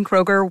shopping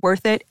Kroger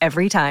worth it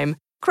every time.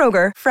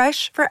 Kroger,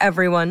 fresh for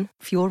everyone.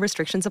 Fuel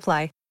restrictions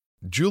apply.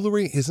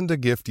 Jewelry isn't a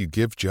gift you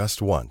give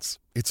just once.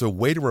 It's a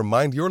way to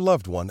remind your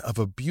loved one of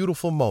a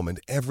beautiful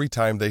moment every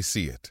time they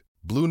see it.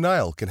 Blue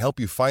Nile can help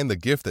you find the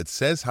gift that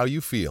says how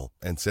you feel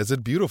and says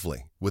it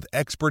beautifully, with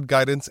expert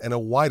guidance and a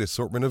wide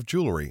assortment of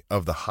jewelry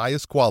of the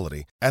highest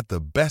quality at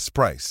the best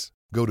price.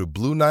 Go to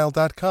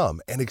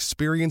BlueNile.com and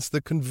experience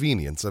the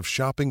convenience of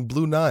shopping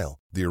Blue Nile,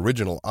 the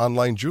original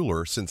online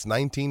jeweler since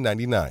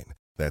 1999.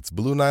 That's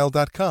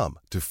BlueNile.com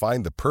to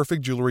find the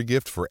perfect jewelry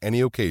gift for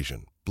any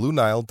occasion.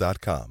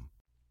 BlueNile.com.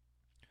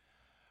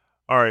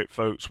 All right,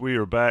 folks, we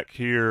are back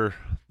here,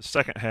 the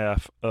second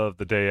half of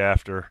the day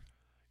after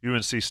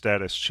UNC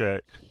status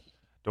check.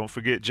 Don't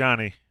forget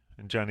Johnny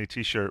and Johnny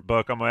T-shirt.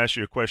 Buck, I'm going to ask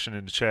you a question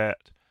in the chat.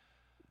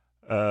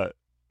 Well,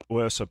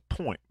 it's a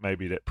point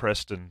maybe that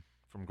Preston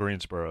from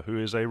Greensboro, who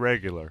is a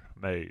regular,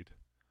 made.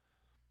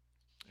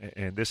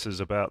 And this is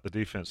about the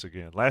defense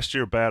again. Last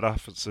year, bad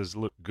offenses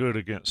looked good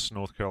against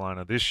North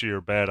Carolina. This year,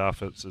 bad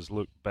offenses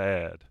look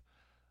bad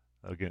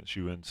against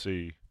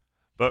UNC.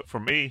 But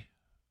for me,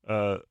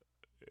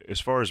 as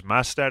far as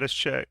my status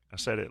check, I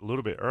said it a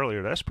little bit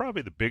earlier, that's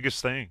probably the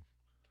biggest thing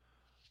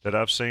that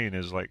I've seen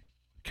is like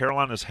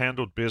Carolina's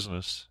handled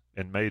business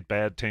and made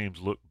bad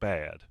teams look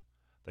bad.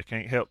 They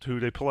can't help who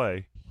they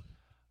play,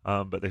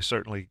 but they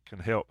certainly can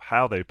help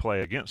how they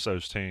play against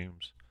those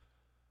teams.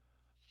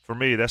 For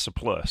me, that's a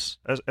plus.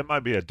 It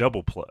might be a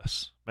double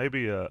plus,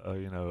 maybe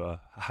a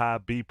high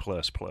B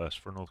plus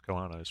for North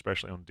Carolina,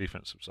 especially on the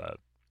defensive side.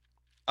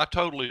 I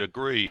totally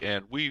agree,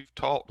 and we've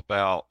talked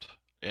about,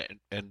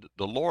 and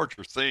the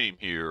larger theme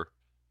here,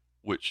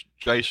 which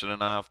Jason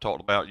and I have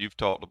talked about, you've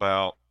talked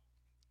about,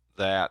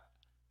 that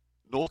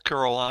North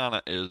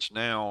Carolina is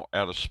now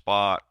at a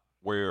spot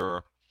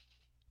where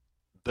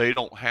they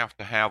don't have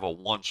to have a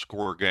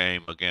one-score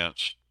game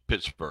against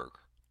Pittsburgh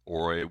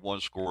or a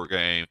one-score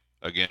game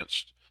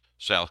against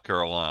South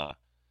Carolina.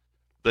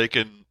 They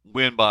can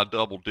win by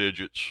double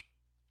digits,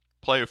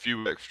 play a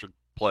few extra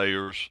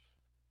players,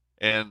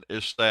 and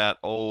it's that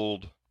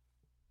old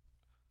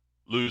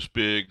lose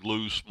big,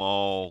 lose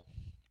small,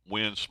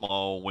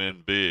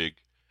 win big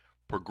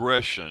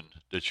progression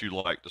that you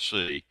like to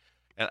see.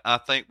 And I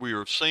think we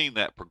are seeing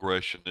that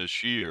progression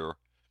this year,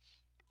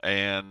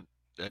 and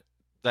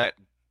that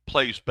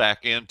plays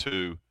back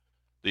into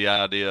the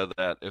idea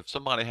that if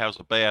somebody has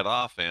a bad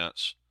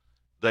offense,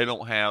 they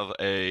don't have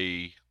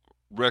a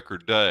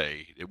record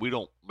day. We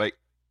don't make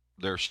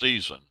their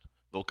season.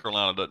 North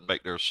Carolina doesn't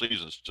make their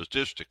season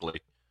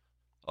statistically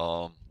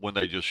when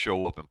they just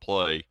show up and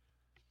play.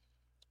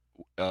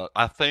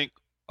 I think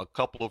a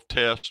couple of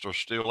tests are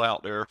still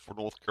out there for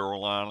North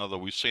Carolina, though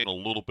we've seen a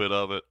little bit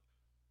of it.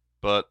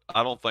 But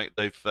I don't think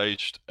they've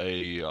faced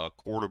a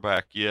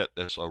quarterback yet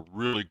that's a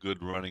really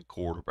good running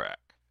quarterback.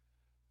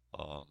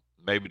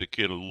 Maybe the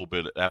kid a little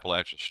bit at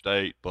Appalachian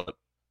State, but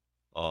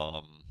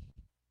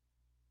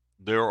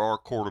there are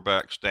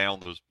quarterbacks down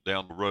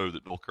the road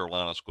that North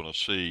Carolina's going to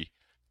see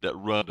that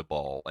run the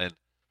ball. And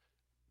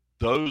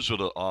those are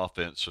the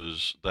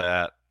offenses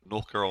that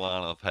North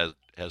Carolina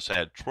has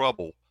had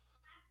trouble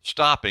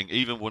stopping,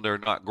 even when they're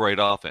not great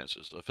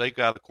offenses. If they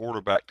got a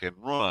quarterback that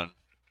can run,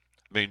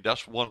 I mean,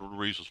 that's one of the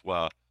reasons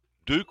why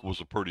Duke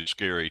was a pretty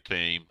scary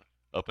team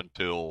up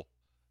until,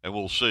 and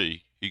we'll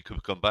see, he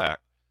could come back.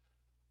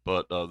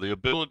 But the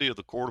ability of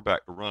the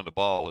quarterback to run the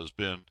ball has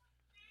been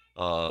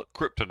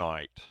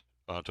kryptonite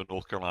to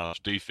North Carolina's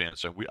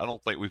defense, and I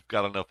don't think we've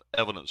got enough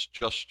evidence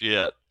just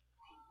yet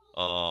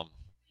on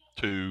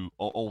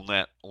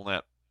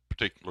that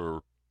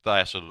particular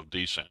facet of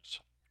defense.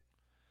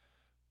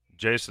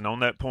 Jason, on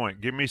that point,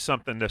 give me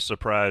something that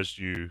surprised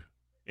you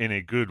in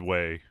a good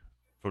way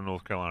for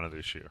North Carolina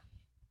this year.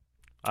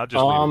 I'll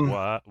just leave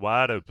it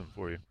wide open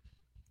for you.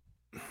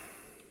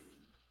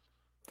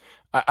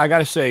 I got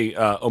to say,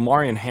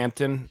 Omarion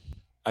Hampton,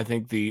 I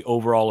think the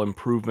overall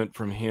improvement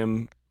from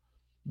him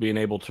being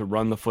able to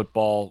run the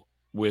football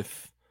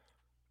with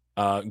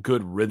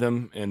good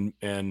rhythm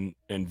and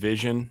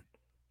vision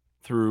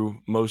through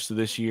most of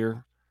this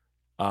year,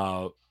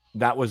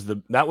 that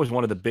was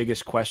one of the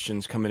biggest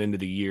questions coming into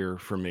the year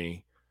for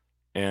me.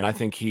 And I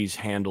think he's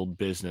handled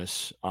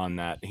business on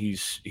that.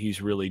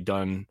 He's really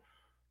done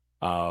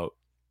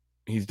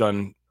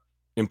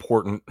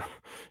important.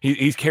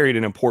 He's carried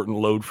an important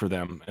load for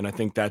them, and I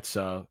think that's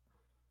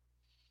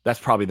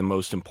probably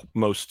the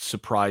most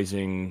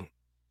surprising,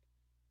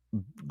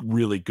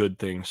 really good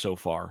thing so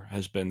far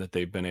has been that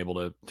they've been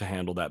able to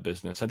handle that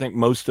business. I think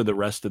most of the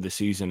rest of the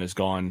season has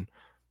gone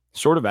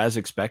sort of as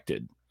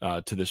expected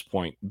to this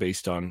point,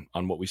 based on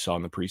what we saw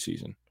in the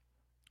preseason.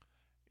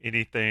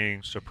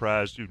 Anything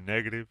surprised you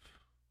negative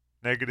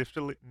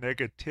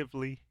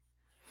Negatively.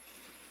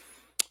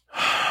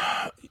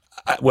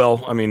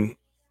 Well, I mean,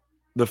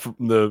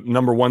 the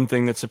number one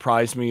thing that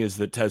surprised me is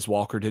that Tez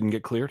Walker didn't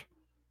get cleared.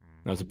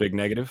 That was a big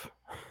negative.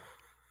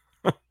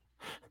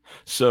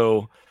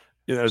 So,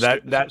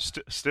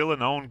 Still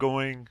an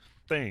ongoing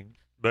thing,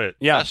 but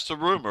yeah, That's the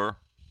rumor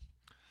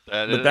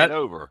that but it ain't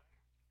over.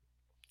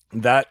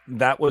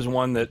 that was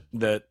one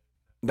that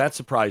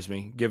surprised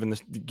me given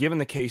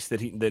the case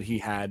that he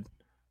had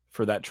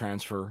for that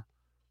transfer.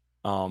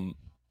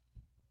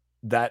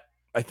 That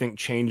I think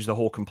changed the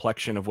whole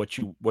complexion of what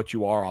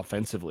you are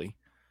offensively,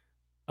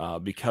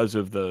 because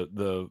of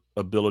the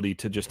ability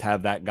to just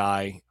have that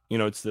guy.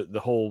 It's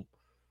the whole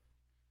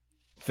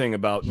thing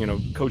about,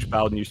 Coach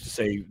Bowden used to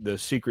say the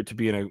secret to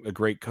being a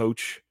great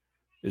coach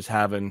is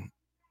having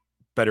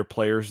better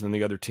players than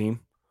the other team.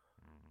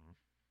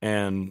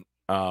 And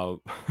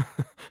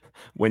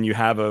when you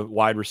have a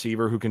wide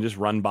receiver who can just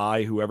run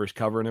by whoever's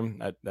covering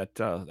him,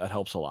 that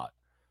helps a lot.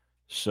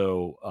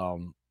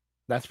 So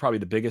that's probably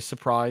the biggest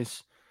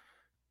surprise.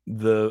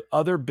 The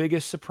other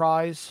biggest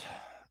surprise,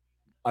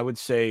 I would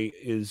say,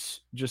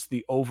 is just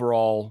the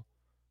overall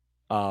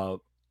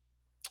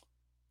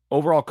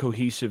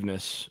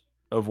cohesiveness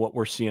of what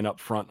we're seeing up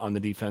front on the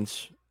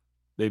defense.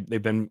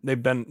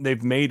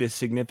 They've made a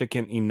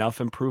significant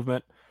enough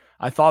improvement.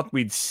 I thought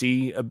we'd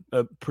see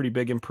a pretty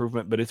big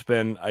improvement, but it's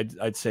been,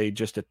 I'd say,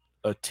 just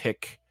a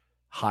tick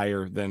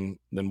higher than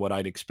what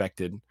I'd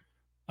expected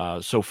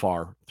so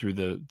far through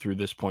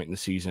this point in the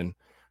season,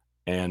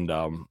 and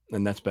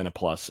that's been a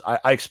plus.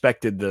 I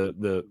expected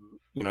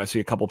I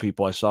see a couple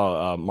people. I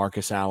saw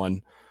Marcus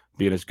Allen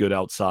being as good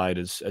outside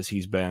as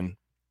he's been.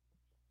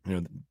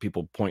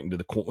 People pointing to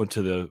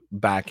the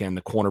back end,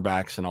 the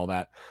cornerbacks and all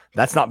that.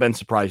 That's not been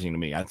surprising to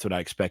me. That's what I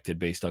expected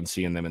based on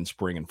seeing them in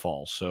spring and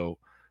fall. So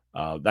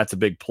that's a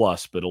big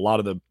plus. But a lot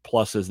of the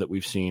pluses that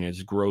we've seen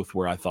is growth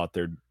where I thought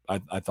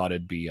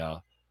it'd be.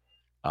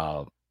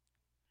 I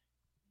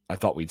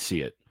thought we'd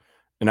see it.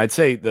 And I'd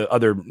say the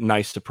other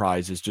nice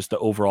surprise is just the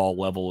overall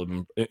level of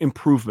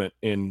improvement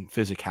in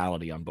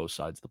physicality on both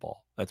sides of the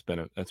ball. That's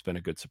been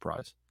a good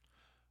surprise.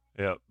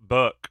 Yeah,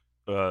 Buck,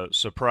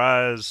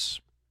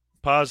 surprise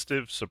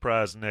positive,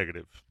 surprise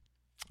negative.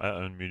 I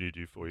unmuted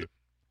you for you.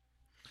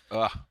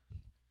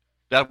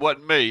 That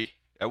wasn't me.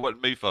 That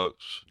wasn't me,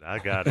 folks. I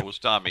got It it. was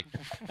Tommy.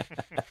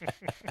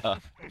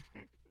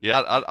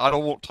 Yeah, I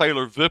don't want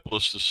Taylor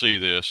Viplis to see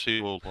this.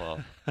 He will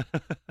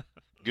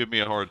give me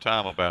a hard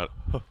time about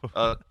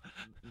it.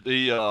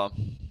 The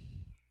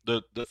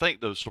thing,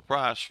 the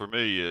surprise for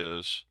me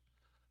is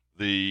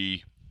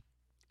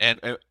and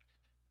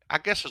I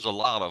guess there's a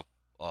lot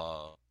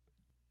of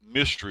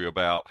mystery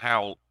about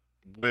how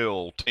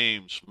well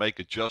teams make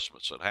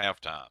adjustments at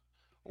halftime,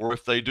 or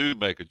if they do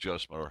make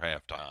adjustment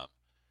at halftime.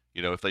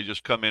 If they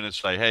just come in and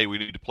say, "Hey, we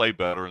need to play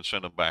better," and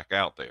send them back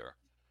out there.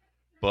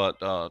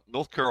 But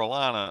North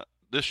Carolina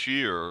this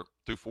year,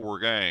 through 4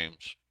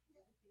 games,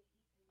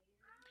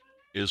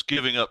 is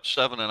giving up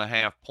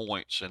 7.5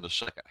 points in the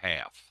second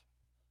half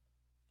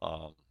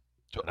to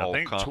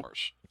all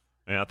comers.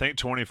 And I think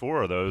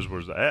 24 of those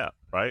was the app,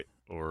 right?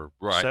 Or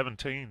Right.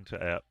 17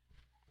 to app.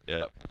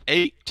 Yeah,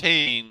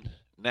 18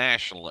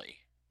 nationally,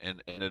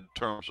 and in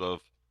terms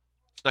of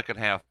second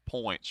half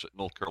points that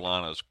North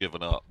Carolina has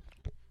given up.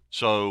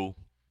 So,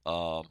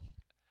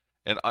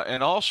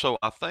 and also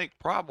I think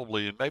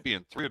probably maybe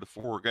in 3 of the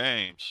 4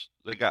 games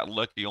they got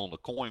lucky on the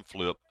coin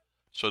flip,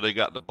 so they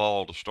got the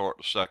ball to start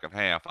the second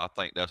half. I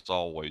think that's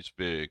always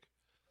big.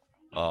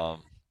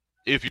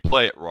 If you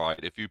play it right,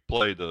 if you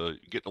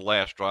get the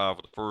last drive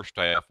of the first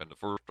half and the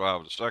first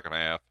drive of the second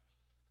half,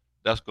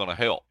 that's going to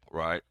help,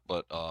 right?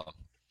 But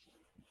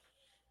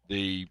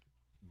the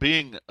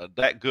being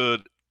that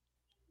good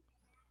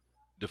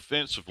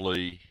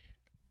defensively,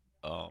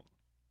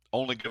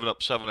 only giving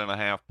up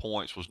 7.5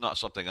 points was not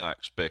something I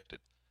expected.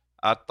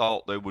 I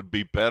thought they would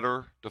be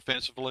better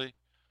defensively,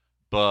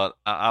 but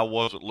I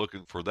wasn't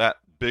looking for that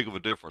big of a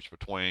difference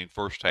between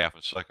first half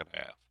and second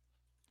half.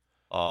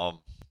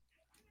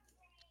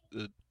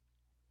 The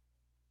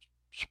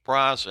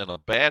surprise in a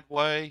bad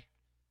way,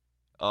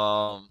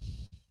 and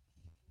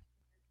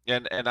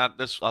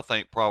this I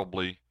think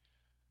probably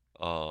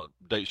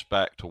dates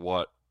back to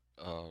what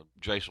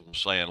Jason was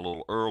saying a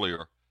little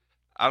earlier.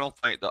 I don't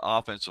think the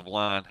offensive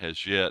line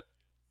has yet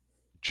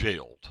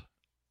gelled.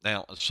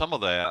 Now, some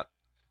of that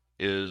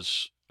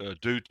is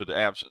due to the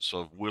absence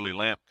of Willie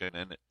Lampkin,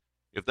 and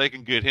if they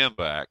can get him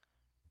back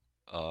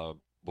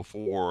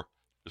before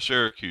the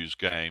Syracuse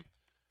game,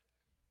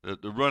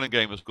 the running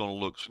game is going to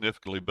look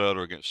significantly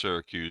better against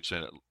Syracuse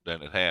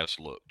than it has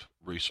looked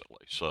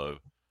recently. So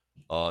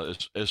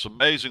it's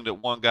amazing that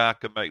one guy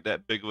can make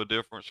that big of a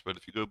difference. But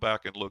if you go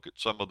back and look at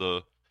some of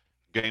the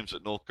games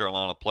that North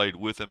Carolina played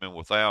with him and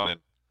without him,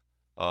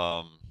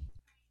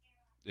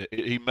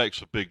 he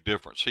makes a big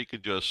difference. He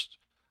could just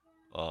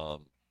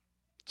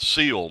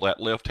seal that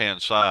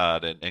left-hand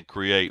side and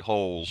create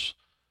holes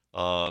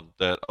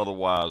that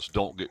otherwise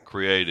don't get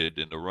created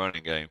in the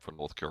running game for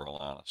North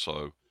Carolina.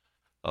 So,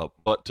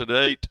 but to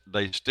date,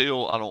 they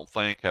still, I don't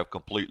think, have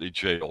completely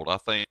jailed. I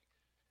think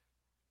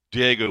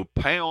Diego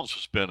Pounds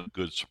has been a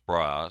good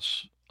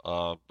surprise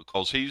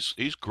because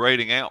he's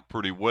grading out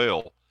pretty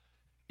well,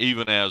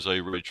 even as a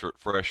redshirt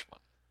freshman.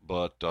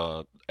 But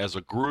as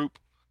a group,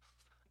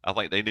 I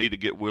think they need to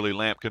get Willie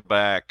Lampkin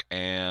back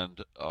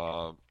and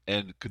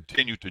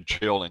continue to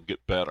gel and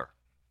get better.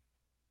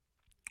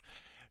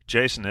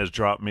 Jason has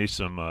dropped me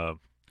some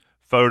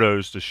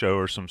photos to show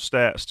or some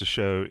stats to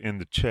show in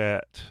the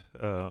chat,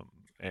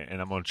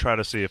 and I'm going to try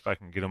to see if I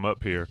can get them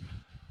up here.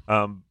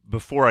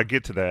 Before I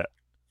get to that,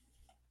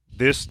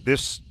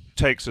 this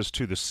takes us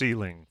to the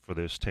ceiling for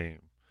this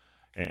team,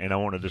 and I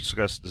want to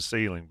discuss the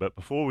ceiling. But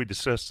before we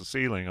discuss the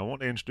ceiling, I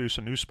want to introduce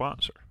a new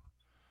sponsor,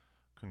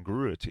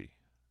 Congruity.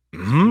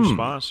 New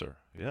sponsor,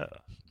 yeah,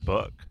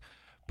 Buck.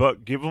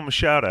 Buck, give them a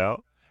shout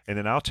out, and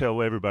then I'll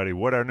tell everybody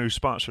what our new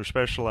sponsor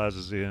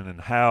specializes in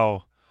and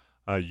how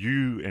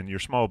you and your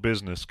small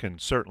business can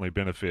certainly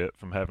benefit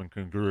from having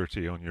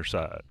Congruity on your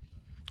side.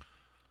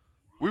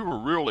 We were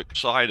real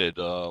excited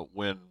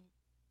when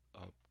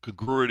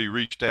Congruity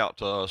reached out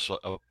to us,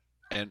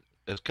 and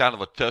as kind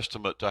of a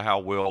testament to how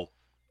well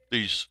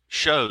these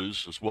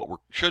shows, is what we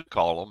should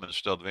call them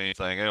instead of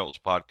anything else,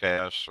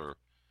 podcasts or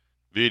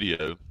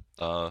video.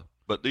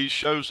 But these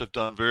shows have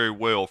done very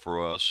well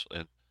for us,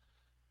 and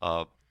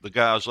the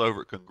guys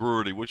over at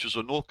Congruity, which is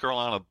a North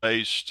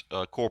Carolina-based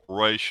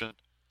corporation,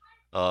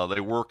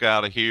 they work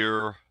out of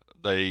here.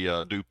 They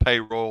do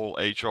payroll,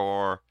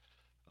 HR,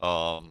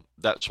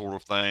 that sort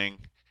of thing,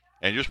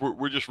 and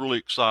we're just really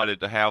excited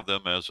to have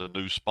them as a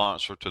new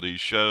sponsor to these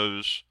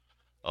shows,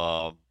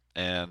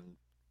 and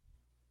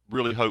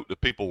really hope that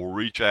people will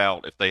reach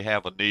out if they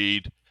have a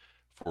need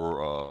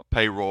for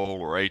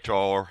payroll or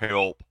HR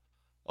help.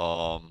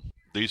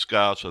 These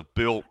guys have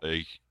built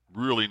a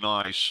really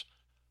nice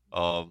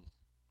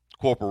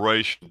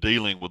corporation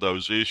dealing with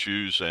those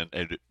issues, and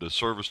the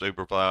service they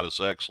provide is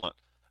excellent.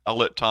 I'll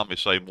let Tommy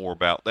say more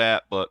about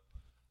that, but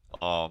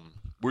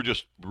we're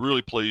just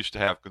really pleased to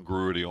have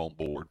Congruity on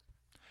board.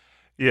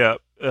 Yeah,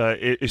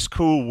 it's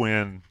cool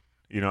when,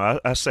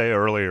 I say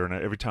earlier, and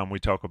every time we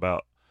talk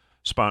about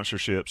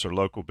sponsorships or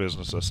local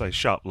business, I say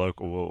shop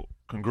local. Well,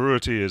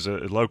 Congruity is a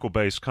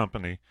local-based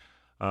company.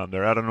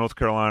 They're out of North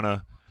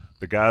Carolina.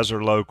 The guys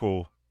are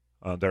local.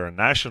 They're a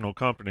national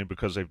company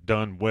because they've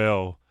done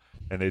well,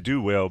 and they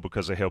do well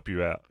because they help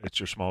you out. It's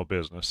your small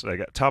business. They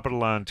got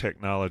top-of-the-line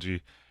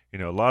technology.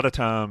 A lot of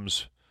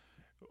times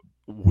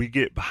we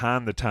get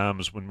behind the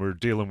times when we're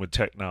dealing with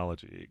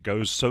technology. It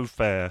goes so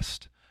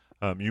fast.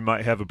 You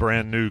might have a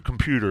brand-new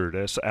computer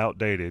that's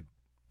outdated.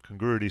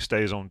 Congruity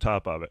stays on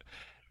top of it.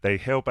 They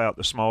help out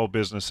the small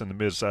business and the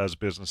mid-sized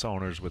business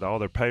owners with all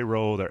their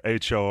payroll, their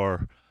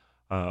HR.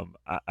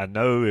 I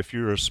know if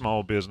you're a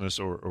small business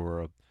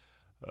or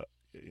a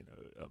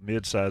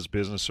mid-sized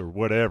business or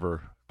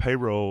whatever,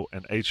 payroll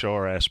and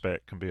HR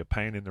aspect can be a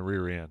pain in the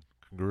rear end.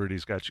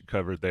 Congruity's got you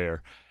covered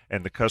there.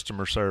 And the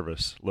customer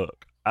service.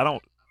 Look, I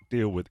don't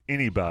deal with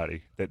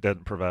anybody that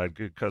doesn't provide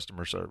good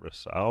customer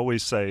service. I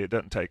always say it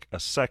doesn't take a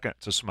second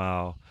to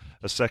smile,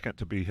 a second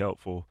to be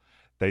helpful.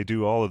 They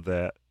do all of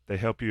that. They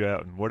help you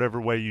out in whatever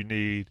way you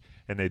need,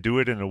 and they do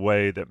it in a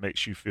way that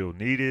makes you feel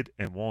needed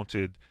and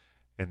wanted,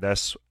 and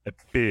that's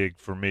big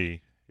for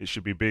me. It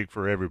should be big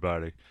for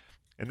everybody.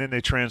 And then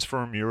they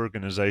transform your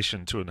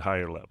organization to a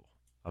higher level.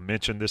 I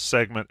mentioned this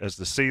segment as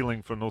the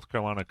ceiling for North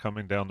Carolina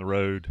coming down the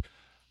road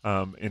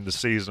in the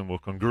season. Well,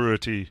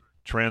 Congruity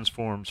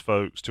transforms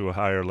folks to a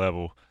higher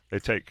level. They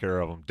take care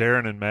of them.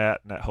 Darren and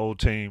Matt and that whole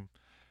team,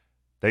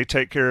 they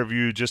take care of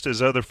you just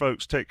as other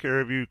folks take care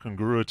of you.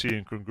 Congruity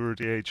and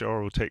Congruity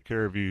HR will take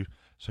care of you.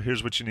 So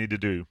here's what you need to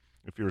do.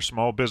 If you're a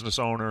small business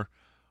owner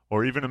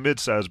or even a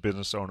mid-sized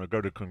business owner,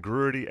 go to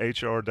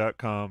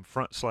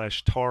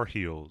congruityhr.com/Tar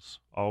Heels,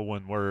 all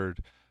one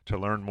word, to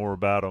learn more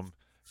about them.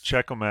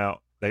 Check them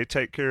out. They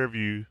take care of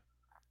you.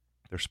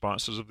 They're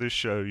sponsors of this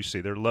show. You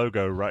see their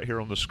logo right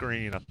here on the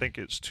screen. I think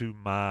it's to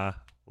my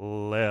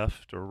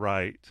left or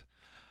right.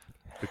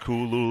 The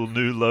cool little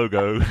new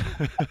logo.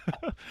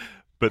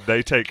 But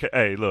they take –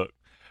 hey, look,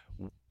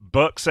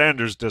 Buck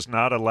Sanders does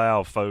not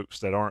allow folks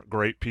that aren't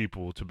great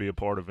people to be a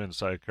part of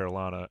Inside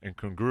Carolina, and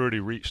Congruity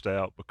reached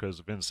out because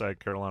of Inside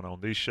Carolina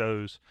on these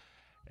shows,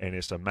 and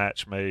it's a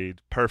match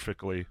made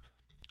perfectly.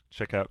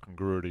 Check out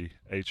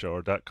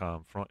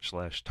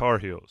congruityhr.com/Tar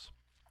Heels.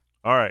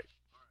 All right,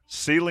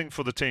 ceiling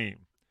for the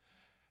team.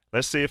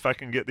 Let's see if I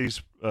can get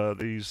these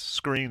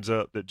screens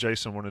up that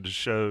Jason wanted to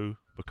show,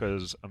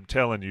 because I'm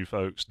telling you,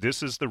 folks,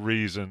 this is the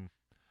reason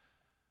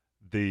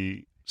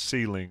the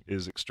ceiling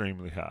is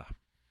extremely high.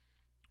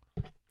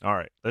 All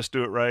right, let's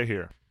do it right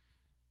here.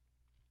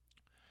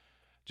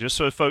 Just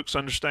so folks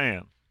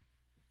understand,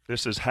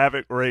 this is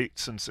havoc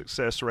rates and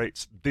success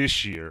rates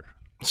this year.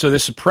 So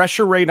this is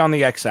pressure rate on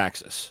the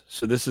x-axis.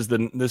 So this is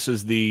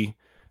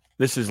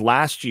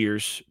last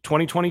year's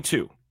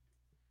 2022.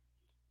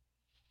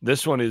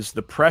 This one is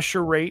the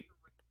pressure rate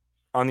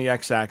on the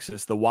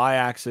x-axis. The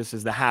y-axis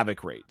is the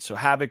havoc rate. So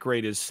havoc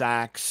rate is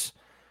sacks,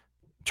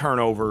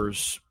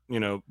 turnovers,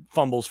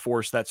 fumbles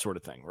forced, that sort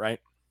of thing, right?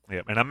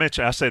 Yep. And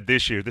I said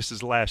this year. This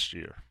is last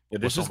year. Yeah,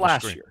 this is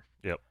last year.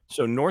 Yep.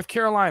 So North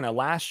Carolina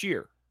last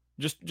year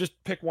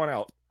just pick one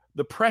out.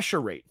 The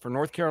pressure rate for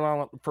North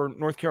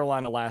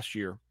Carolina last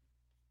year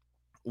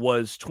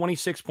was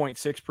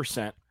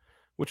 26.6%,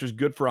 which was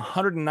good for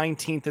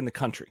 119th in the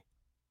country.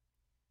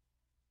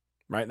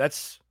 Right?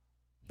 That's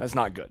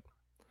not good.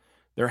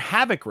 Their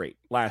havoc rate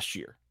last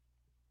year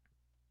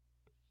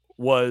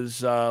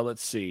was,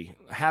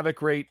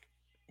 havoc rate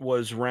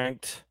was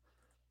ranked,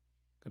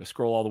 going to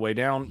scroll all the way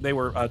down. They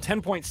were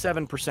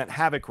 10.7%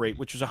 havoc rate,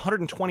 which was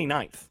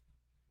 129th.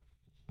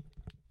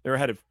 They were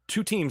ahead of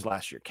two teams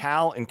last year,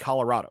 Cal and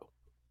Colorado.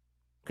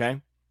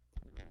 Okay?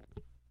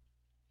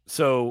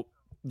 So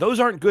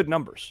those aren't good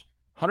numbers.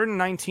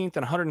 119th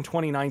and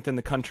 129th in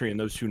the country in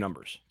those two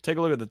numbers. Take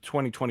a look at the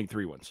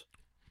 2023 ones.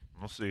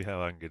 We'll see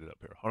how I can get it up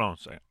here. Hold on a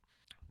second.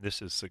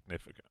 This is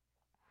significant.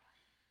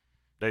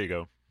 There you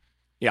go.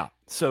 Yeah.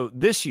 So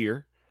this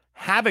year,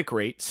 havoc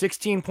rate,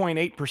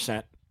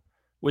 16.8%,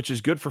 which is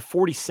good for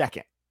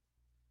 42nd.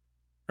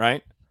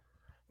 Right?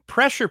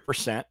 Pressure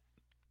percent,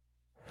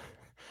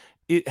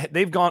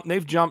 they've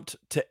jumped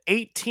to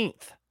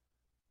 18th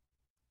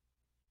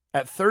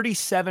at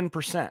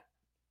 37%.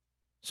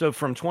 So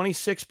from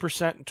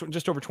 26%,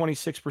 just over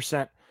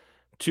 26%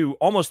 to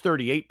almost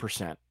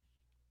 38%,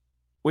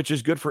 which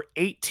is good for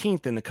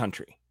 18th in the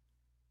country.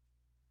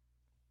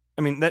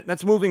 I mean,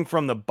 that's moving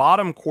from the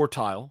bottom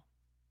quartile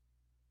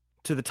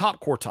to the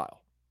top quartile.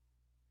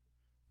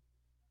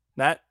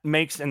 That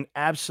makes an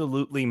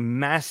absolutely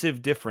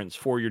massive difference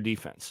for your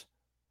defense.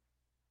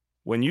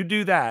 When you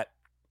do that,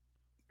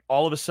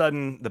 all of a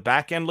sudden the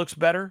back end looks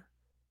better.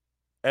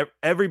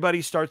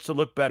 Everybody starts to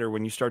look better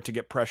when you start to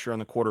get pressure on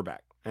the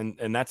quarterback.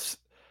 And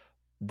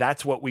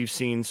that's what we've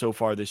seen so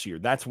far this year.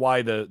 That's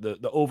why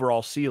the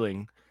overall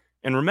ceiling.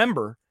 And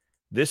remember,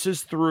 this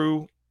is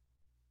through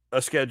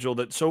a schedule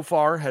that so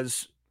far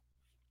has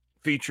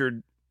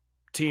featured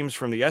teams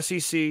from the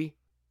SEC,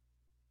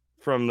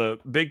 from the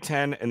Big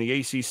Ten, and the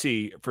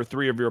ACC for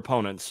three of your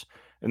opponents.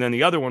 And then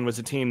the other one was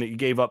a team that you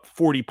gave up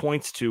 40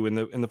 points to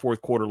in the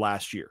fourth quarter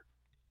last year.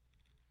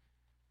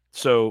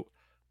 So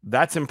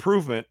that's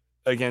improvement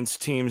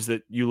against teams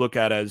that you look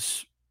at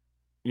as,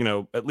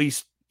 at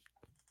least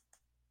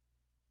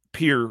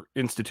peer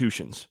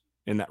institutions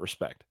in that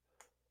respect.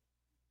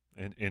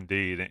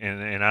 Indeed.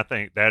 And I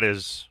think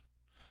that's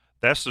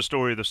the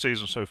story of the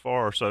season so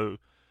far. So,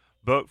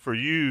 Buck, for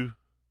you,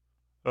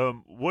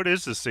 what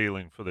is the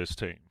ceiling for this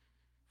team?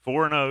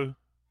 4-0.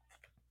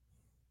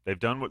 They've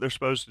done what they're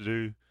supposed to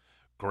do.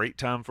 Great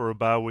time for a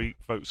bye week.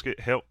 Folks get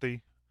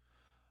healthy.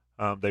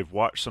 They've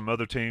watched some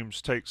other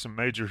teams take some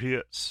major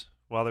hits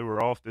while they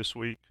were off this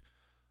week.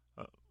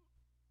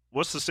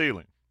 What's the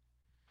ceiling?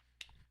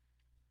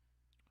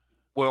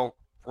 Well,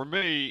 for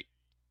me,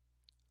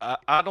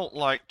 I don't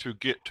like to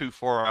get too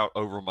far out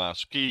over my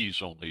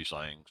skis on these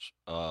things.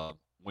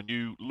 When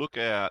you look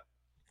at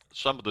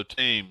some of the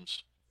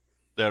teams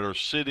that are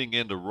sitting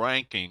in the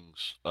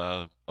rankings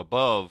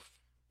above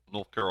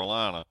North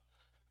Carolina,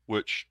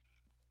 which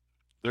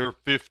they're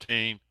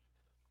 15,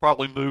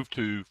 probably moved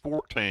to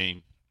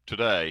 14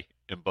 today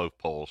in both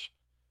polls.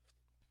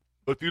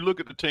 But if you look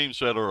at the teams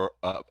that are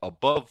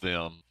above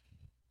them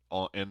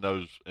in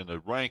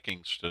the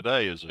rankings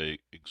today as they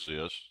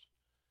exist,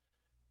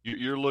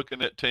 you're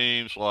looking at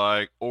teams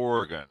like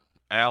Oregon,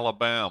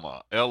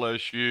 Alabama,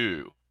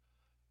 LSU,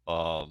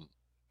 on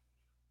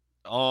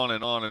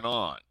and on and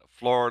on,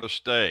 Florida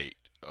State,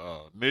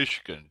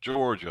 Michigan,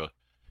 Georgia,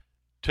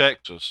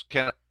 Texas.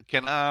 Can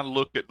I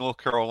look at North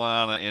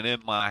Carolina and in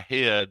my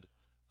head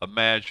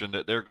imagine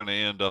that they're going to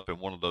end up in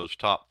one of those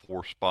top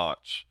four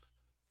spots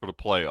for the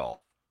playoff?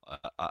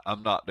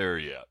 I'm not there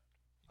yet.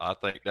 I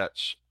think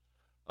that's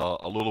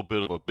a little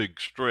bit of a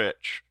big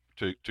stretch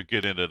to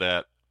get into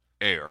that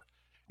air.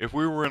 If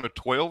we were in a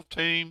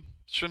 12-team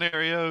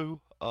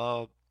scenario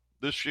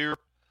this year,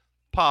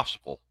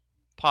 possible.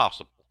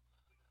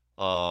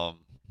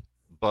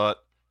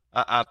 But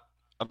I'm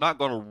not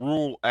going to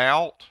rule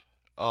out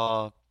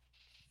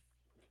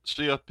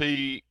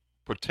CFP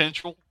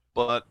potential,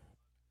 but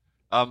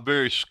I'm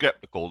very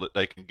skeptical that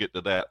they can get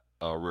to that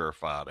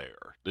rarefied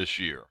air this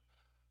year,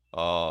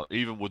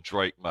 even with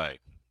Drake May.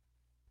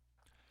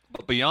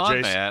 But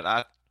beyond Jason,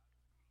 that,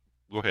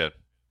 go ahead.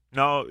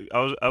 No,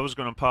 I was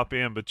going to pop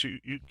in, but you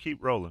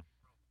keep rolling.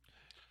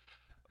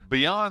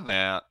 Beyond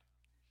that,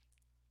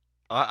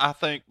 I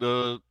think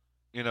the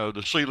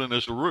ceiling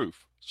is the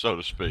roof, so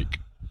to speak.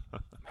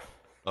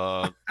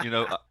 I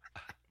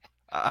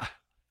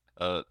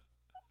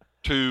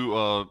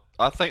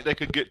think they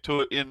could get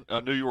to it in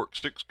a New York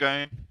Six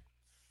game.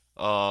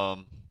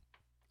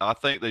 I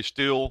think they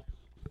still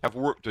have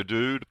work to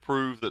do to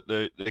prove that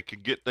they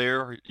can get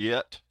there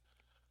yet.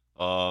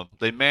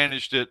 They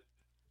managed it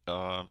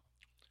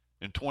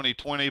in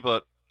 2020,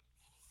 but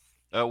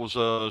that was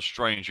a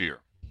strange year.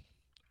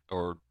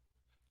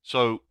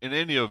 So in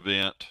any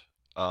event,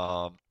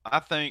 I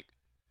think,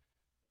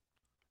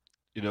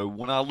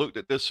 when I looked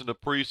at this in the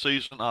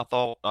preseason,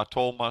 I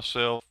told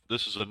myself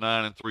this is a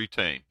 9-3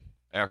 team.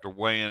 After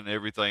weighing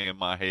everything in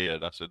my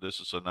head, I said this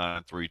is a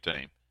 9-3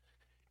 team.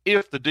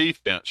 If the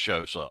defense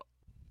shows up,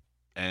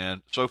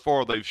 and so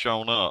far they've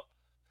shown up,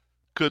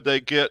 could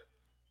they get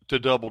to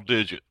double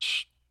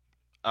digits?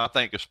 I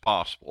think it's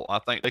possible. I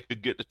think they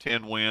could get to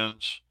 10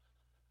 wins.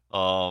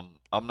 I'm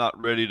not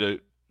ready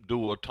to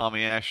do a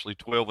Tommy Ashley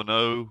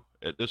 12-0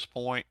 at this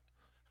point,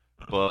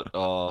 but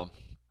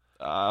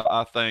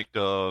I think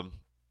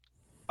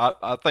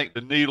I think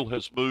the needle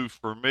has moved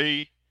for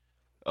me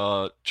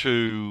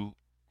to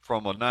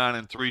from a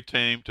 9-3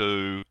 team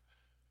to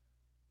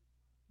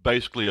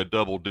basically a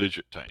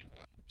double-digit team.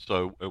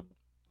 So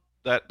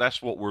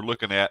that's what we're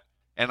looking at,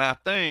 and I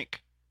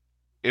think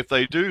if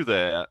they do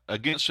that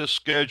against this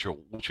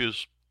schedule, which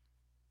is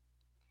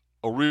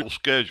a real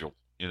schedule,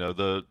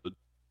 the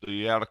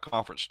out of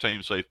conference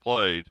teams they've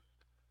played,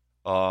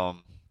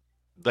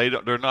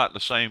 they're not in the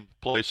same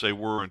place they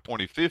were in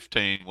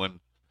 2015 when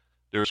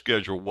their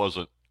schedule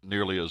wasn't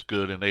nearly as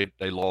good and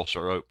they lost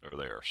their opener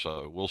there.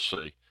 So we'll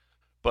see.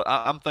 But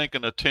I'm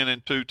thinking a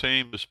 10-2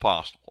 team is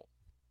possible.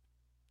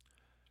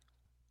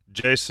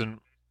 Jason,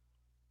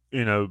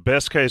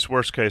 best case,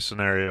 worst case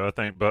scenario, I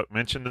think Buck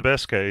mentioned the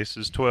best case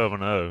is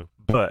 12-0,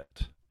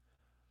 but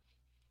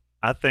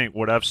I think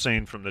what I've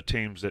seen from the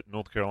teams that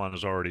North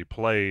Carolina's already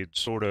played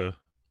sort of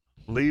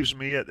leaves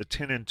me at the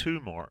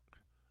 10-2 mark.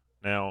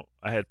 Now,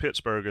 I had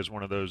Pittsburgh as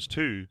one of those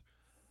two,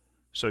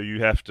 so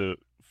you have to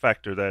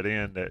factor that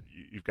in that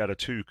you've got a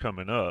 2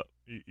 coming up.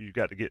 You've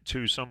got to get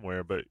 2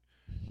 somewhere, but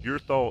your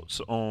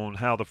thoughts on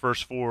how the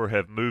first 4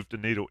 have moved the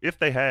needle, if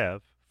they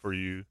have, for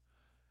you,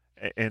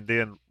 and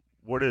then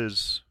what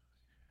is,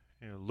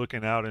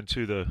 looking out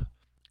into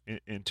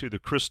the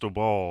crystal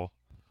ball,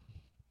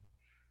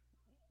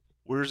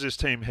 where's this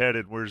team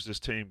headed? Where's this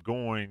team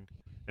going?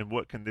 And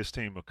what can this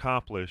team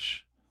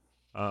accomplish?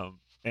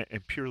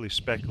 And purely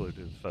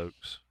speculative,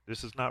 folks.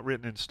 This is not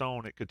written in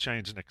stone. It could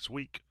change next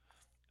week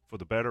for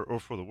the better or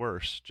for the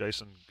worse.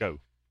 Jason, go.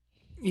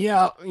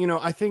 Yeah,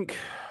 I think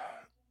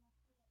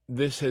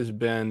this has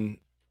been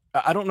 –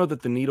 I don't know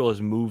that the needle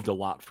has moved a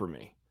lot for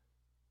me.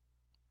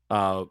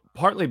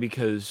 Partly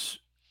because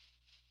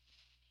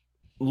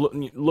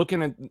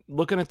looking at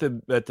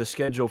the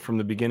schedule from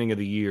the beginning of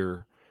the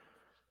year,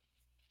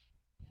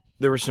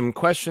 there were some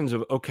questions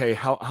of, okay,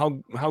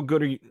 how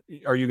good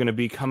are you going to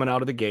be coming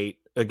out of the gate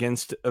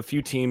against a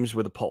few teams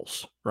with a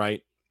pulse, right?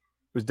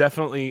 It was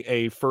definitely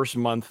a first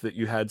month that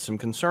you had some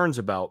concerns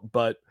about,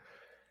 but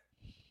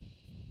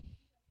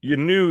you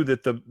knew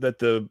that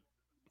the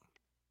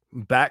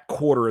back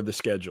quarter of the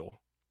schedule,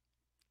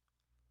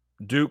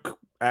 Duke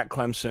at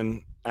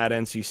Clemson at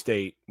NC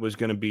State, was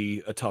going to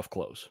be a tough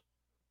close.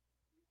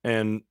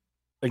 And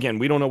again,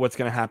 we don't know what's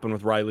going to happen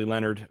with Riley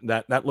Leonard.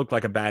 That looked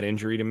like a bad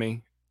injury to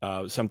me.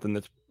 Something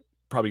that's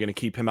probably going to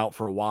keep him out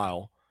for a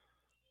while,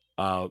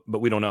 but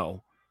we don't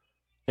know.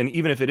 And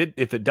even if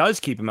it does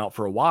keep him out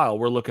for a while,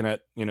 we're looking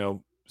at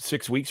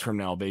 6 weeks from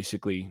now,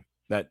 basically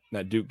that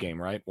Duke game,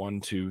 right?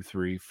 1, 2,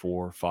 3,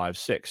 4, 5,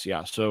 6.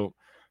 Yeah. So,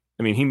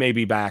 I mean, he may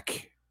be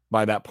back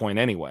by that point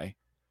anyway.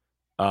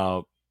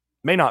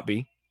 May not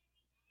be,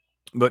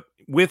 but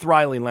with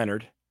Riley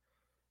Leonard,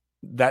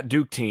 that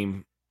Duke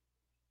team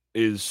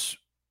is,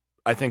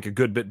 I think, a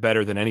good bit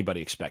better than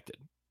anybody expected.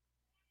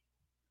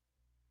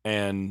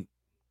 And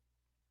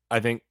I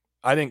think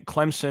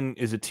Clemson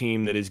is a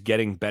team that is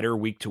getting better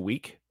week to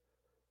week.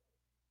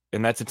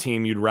 And that's a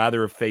team you'd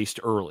rather have faced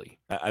early.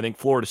 I think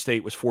Florida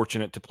State was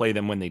fortunate to play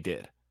them when they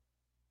did.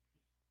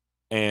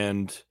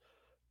 And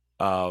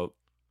I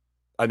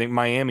think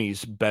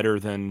Miami's better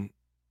than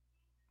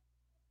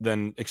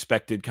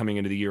expected coming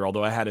into the year,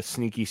 although I had a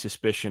sneaky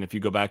suspicion, if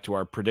you go back to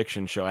our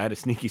prediction show, I had a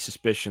sneaky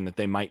suspicion that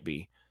they might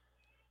be.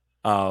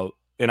 And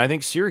I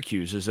think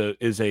Syracuse is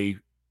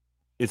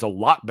a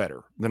lot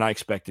better than I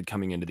expected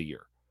coming into the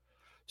year.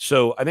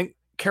 So I think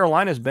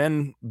Carolina's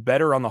been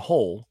better on the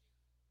whole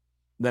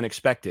than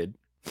expected.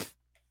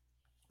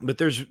 But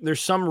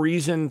there's some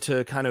reason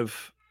to kind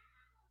of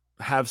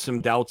have some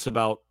doubts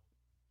about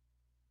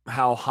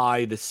how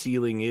high the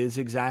ceiling is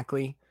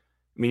exactly.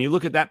 I mean, you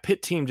look at that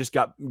Pitt team just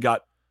got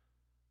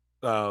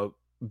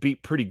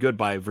beat pretty good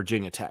by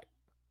Virginia Tech.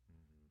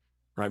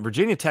 Right?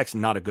 Virginia Tech's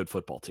not a good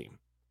football team.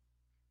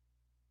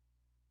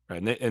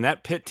 Right? And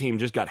that Pitt team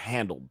just got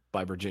handled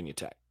by Virginia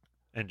Tech.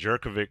 And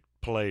Jerkovic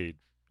played.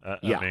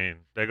 Yeah. I mean,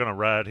 they're going to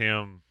ride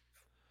him.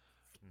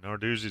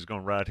 Narduzzi's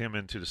going to ride him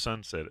into the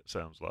sunset, it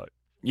sounds like.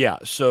 Yeah,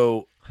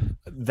 so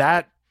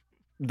that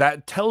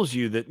tells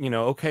you that,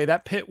 okay,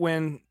 that Pitt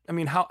win, I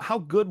mean,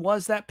 how good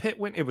was that Pitt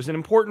win? It was an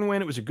important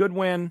win. It was a good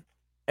win.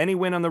 Any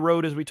win on the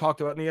road, as we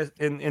talked about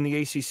in the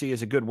ACC,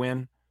 is a good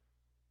win.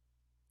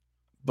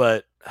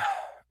 But,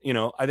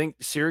 I think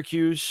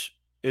Syracuse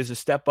is a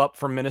step up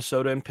from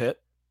Minnesota and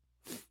Pitt.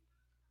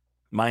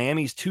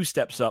 Miami's 2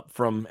 steps up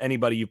from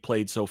anybody you've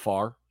played so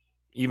far,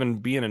 even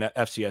being an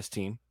FCS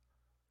team.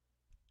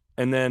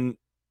 And then,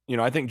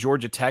 I think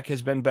Georgia Tech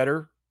has been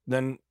better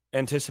than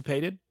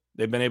anticipated.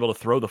 They've been able to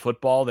throw the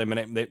football.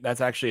 That's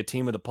actually a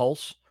team with a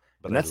pulse.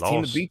 But and that's a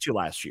team that beat you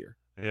last year.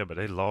 Yeah, but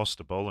they lost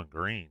to Bowling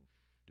Green.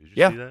 Did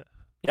you see that?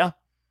 Yeah.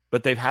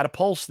 But they've had a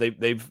pulse.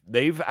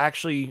 They've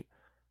actually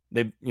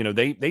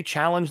they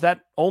challenged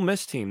that Ole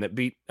Miss team that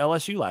beat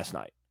LSU last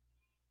night.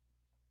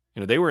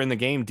 They were in the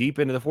game deep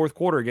into the fourth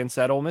quarter against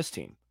that Ole Miss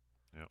team.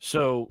 Yep.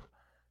 So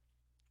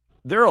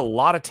there are a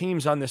lot of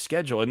teams on this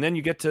schedule. And then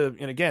you get to,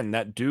 and again,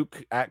 that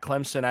Duke at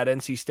Clemson at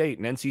NC State.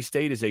 And NC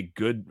State is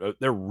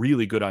they're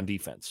really good on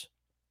defense.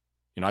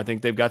 I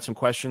think they've got some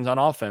questions on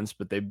offense,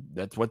 but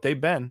that's what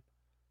they've been.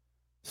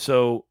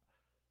 So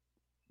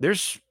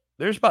there's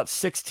about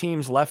 6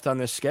 teams left on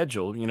this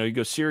schedule. You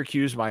go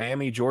Syracuse,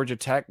 Miami, Georgia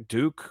Tech,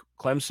 Duke,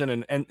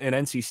 Clemson, and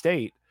NC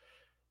State.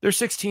 There's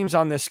 6 teams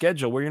on this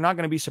schedule where you're not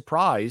going to be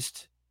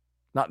surprised.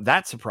 Not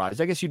that surprised.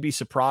 I guess you'd be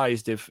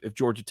surprised if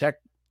Georgia Tech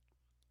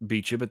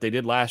beat you, but they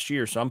did last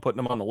year, so I'm putting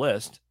them on the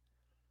list.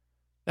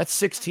 That's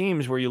 6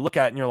 teams where you look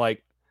at and you're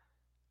like,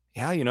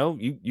 yeah,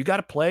 you got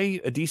to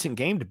play a decent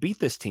game to beat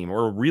this team,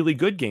 or a really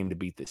good game to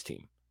beat this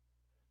team.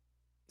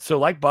 So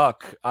like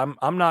Buck, I'm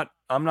not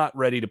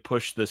ready to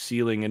push the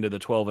ceiling into the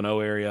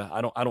 12-0 area.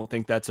 I don't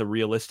think that's a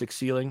realistic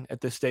ceiling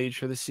at this stage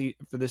for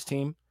this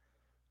team.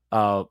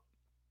 I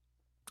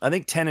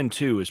think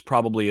 10-2 is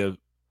probably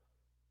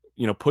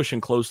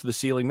pushing close to the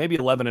ceiling, maybe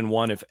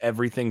 11-1 if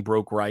everything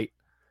broke right.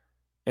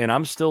 And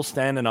I'm still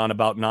standing on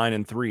about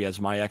 9-3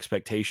 as my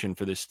expectation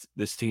for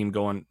this team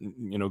going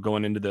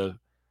into the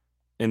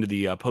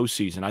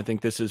postseason. I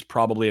think this is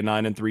probably a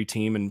 9-3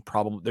 team, and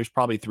there's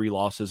probably 3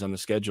 losses on the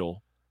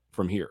schedule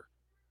from here.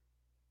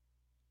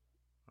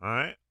 All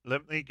right,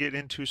 let me get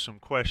into some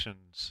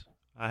questions.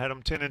 I had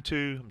them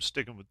 10-2. I'm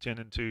sticking with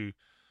 10-2.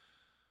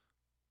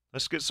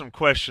 Let's get some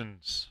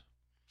questions.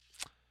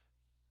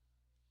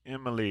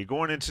 Emily,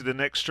 going into the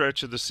next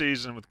stretch of the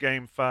season with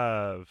Game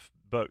 5,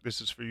 Buck,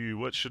 this is for you.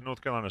 What should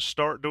North Carolina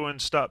start doing,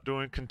 stop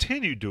doing,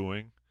 continue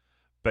doing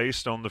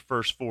based on the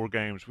first 4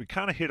 games? We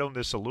kind of hit on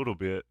this a little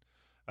bit.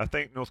 I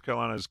think North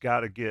Carolina's got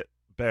to get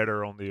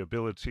better on the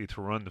ability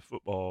to run the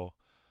football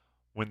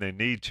when they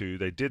need to.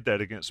 They did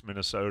that against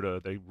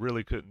Minnesota. They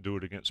really couldn't do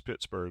it against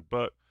Pittsburgh.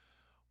 But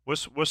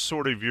what's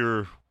sort of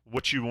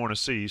what you want to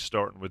see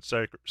starting with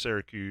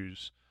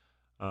Syracuse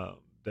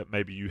that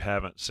maybe you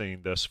haven't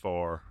seen thus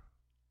far?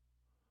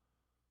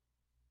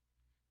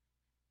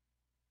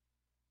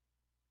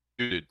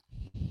 Muted.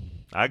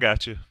 I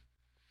got you.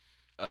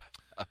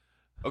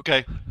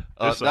 Okay.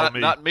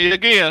 Not me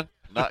again.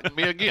 Not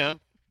me again.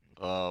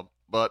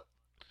 But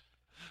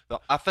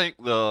I think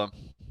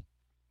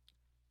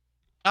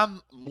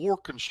I'm more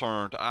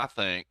concerned, I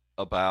think,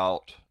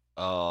 about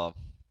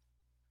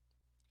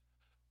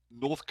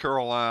North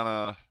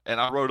Carolina, and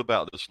I wrote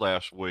about this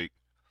last week.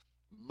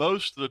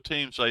 Most of the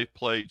teams they've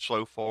played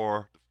so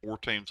far, the 4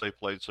 teams they've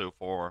played so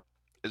far,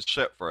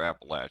 except for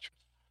Appalachia,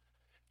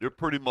 they're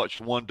pretty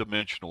much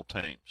one-dimensional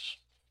teams.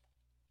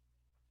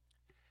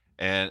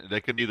 And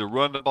they can either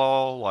run the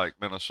ball like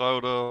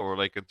Minnesota, or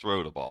they can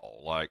throw the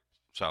ball like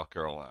South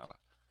Carolina.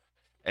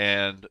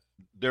 And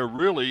they're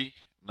really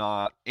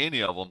not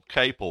any of them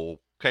capable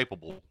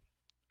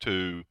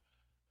to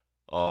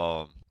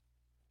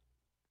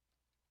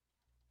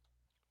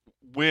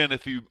win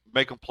if you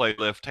make them play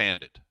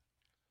left-handed.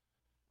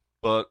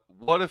 But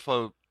what if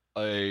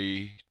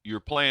you're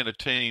playing a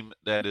team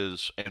that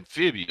is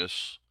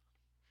amphibious,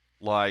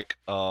 like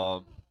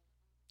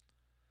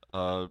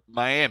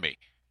Miami,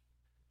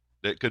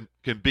 that can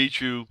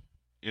beat you,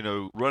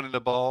 running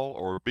the ball,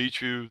 or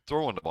beat you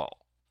throwing the ball?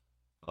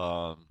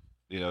 At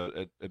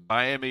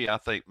Miami, I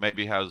think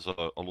maybe has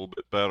a little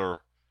bit better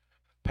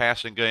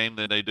passing game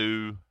than they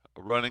do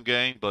a running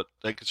game, but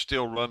they can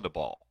still run the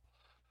ball.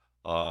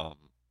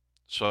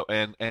 So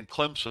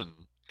Clemson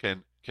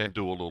can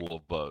do a little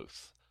of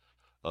both.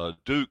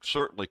 Duke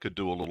certainly could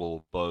do a little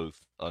of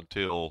both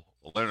until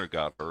Leonard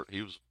got hurt.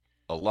 He was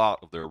a lot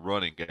of their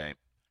running game.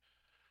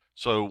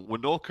 So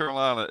when North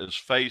Carolina is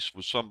faced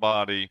with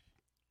somebody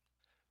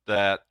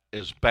that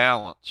is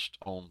balanced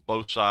on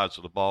both sides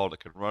of the ball,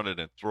 that can run it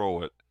and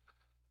throw it,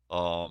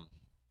 I'm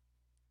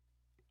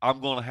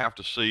going to have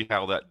to see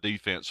how that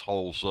defense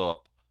holds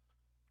up,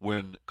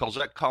 because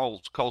that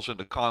calls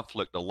into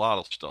conflict a lot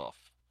of stuff,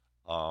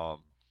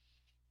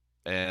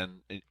 and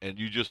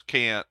you just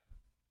can't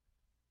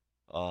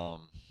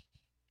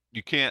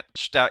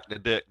stack the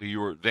deck to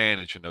your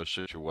advantage in those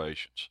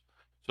situations.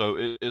 So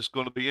it's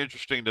going to be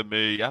interesting to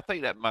me. I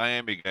think that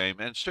Miami game,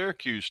 and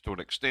Syracuse to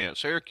an extent,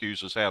 Syracuse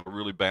has had a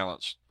really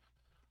balanced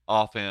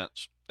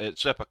offense,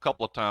 except a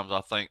couple of times I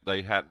think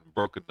they hadn't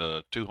broken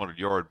the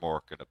 200-yard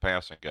mark in the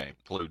passing game,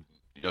 including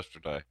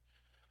yesterday.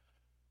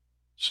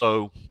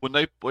 So when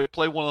they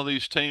play one of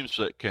these teams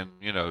that can,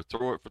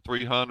 throw it for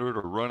 300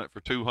 or run it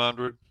for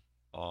 200,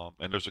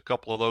 and there's a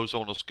couple of those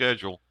on the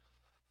schedule,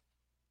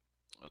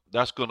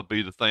 that's going to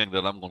be the thing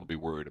that I'm going to be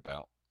worried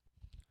about.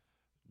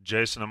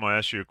 Jason, I'm going to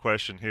ask you a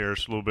question here.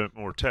 It's a little bit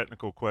more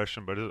technical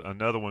question, but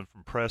another one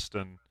from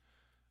Preston.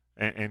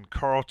 And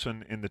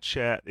Carlton in the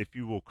chat, if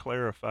you will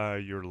clarify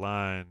your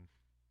line,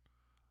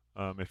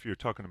 if you're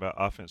talking about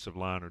offensive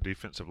line or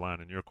defensive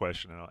line in your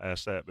question, and I'll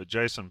ask that. But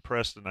Jason,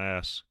 Preston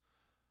asks,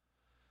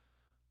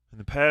 in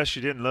the past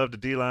you didn't love the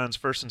D-line's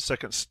first and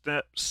second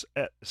steps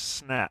at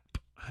snap.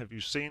 Have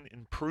you seen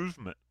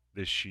improvement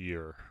this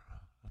year?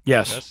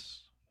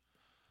 Yes.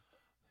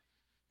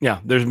 Yeah,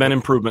 there's been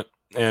improvement.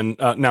 And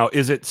now,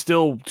 is it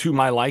still to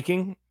my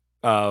liking?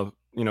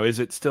 Is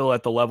it still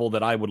at the level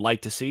that I would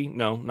like to see?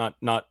 No,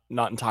 not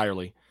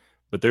entirely,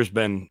 but there's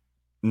been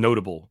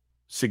notable,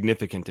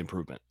 significant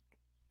improvement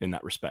in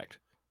that respect.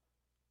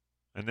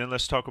 And then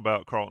let's talk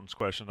about Carlton's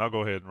question. I'll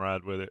go ahead and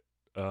ride with it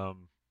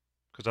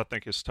because I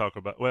think it's talk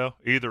about, well,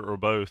 either or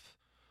both.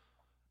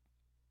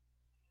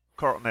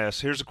 Carlton asks,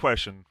 here's a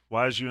question.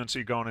 Why is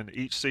UNC gone into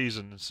each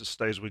season, and this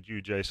stays with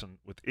you, Jason,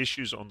 with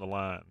issues on the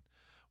line?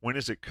 When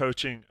is it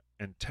coaching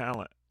and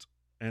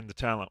the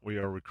talent we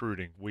are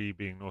recruiting, we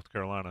being North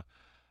Carolina?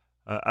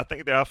 I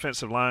think the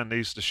offensive line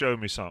needs to show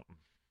me something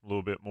a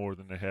little bit more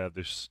than they have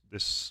this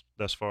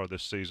thus far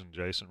this season,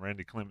 Jason.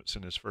 Randy Clements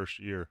in his first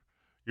year.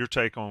 Your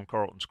take on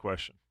Carlton's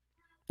question?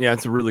 Yeah,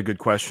 it's a really good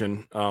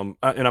question. And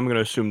I'm going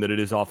to assume that it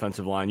is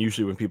offensive line.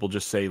 Usually when people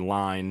just say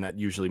line, that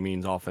usually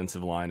means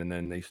offensive line, and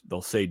then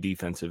they'll say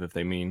defensive if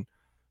they mean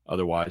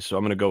otherwise. So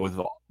I'm going to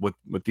go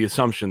with the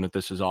assumption that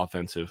this is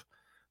offensive.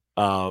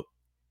 I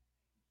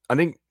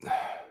think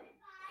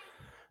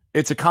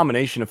it's a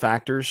combination of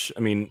factors.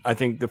 I mean, I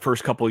think the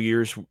first couple of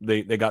years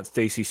they got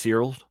Stacy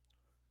Searles,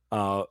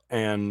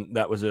 and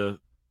that was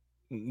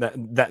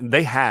that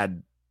they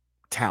had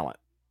talent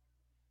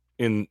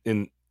in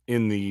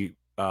the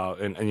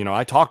and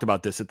I talked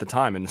about this at the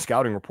time in the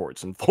scouting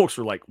reports, and folks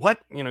were like, "What?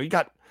 You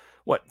got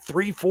what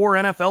 3-4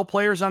 NFL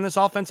players on this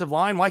offensive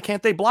line? Why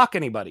can't they block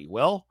anybody?"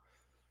 Well,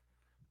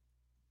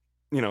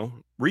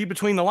 read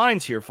between the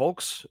lines here,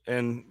 folks,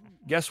 and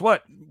guess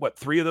what? What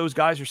 3 of those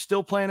guys are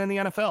still playing in the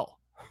NFL?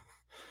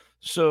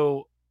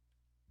 So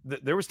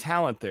there was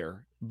talent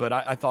there, but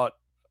I thought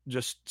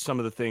just some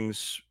of the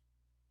things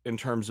in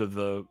terms of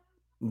the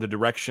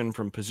direction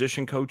from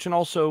position coach, and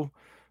also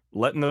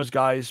letting those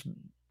guys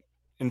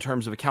in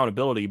terms of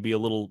accountability be a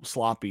little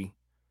sloppy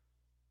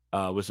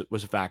was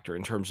a factor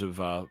in terms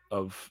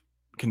of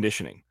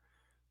conditioning.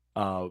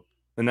 And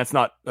that's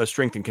not a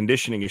strength and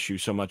conditioning issue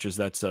so much as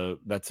that's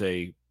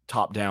a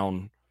top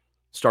down,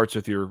 starts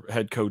with your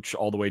head coach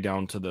all the way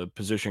down to the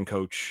position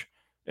coach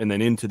and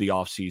then into the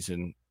off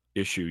season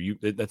issue.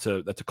 That's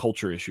a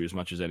culture issue as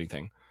much as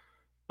anything.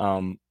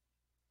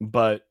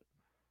 But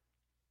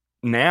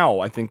now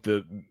I think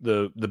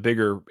the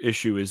bigger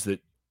issue is that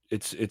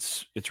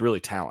it's really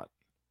talent.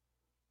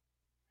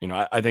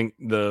 I think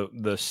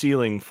the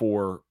ceiling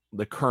for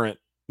the current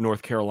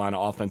North Carolina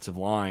offensive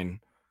line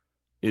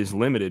is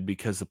limited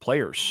because the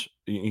players,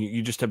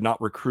 you just have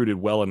not recruited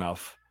well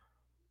enough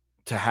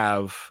to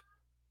have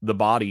the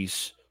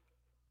bodies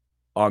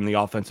on the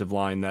offensive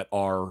line that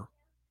are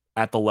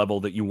at the level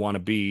that you want to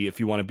be if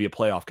you want to be a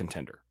playoff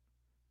contender.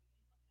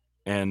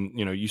 And,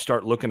 you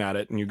start looking at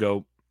it and you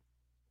go,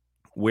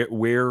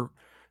 where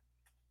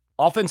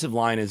offensive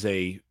line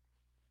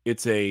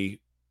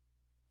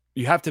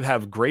you have to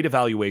have great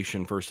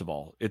evaluation, first of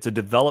all. It's a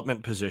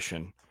development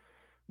position,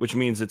 which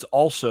means it's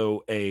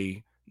also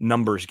a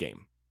numbers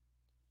game.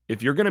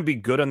 If you're going to be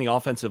good on the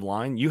offensive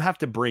line, you have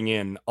to bring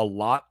in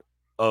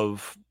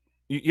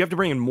you have to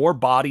bring in more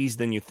bodies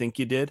than you think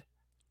you did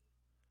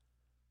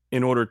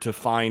in order to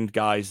find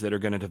guys that are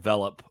going to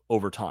develop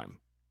over time.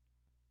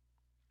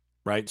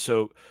 Right?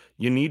 So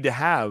you need to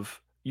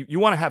have, you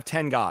want to have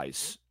 10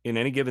 guys in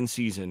any given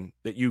season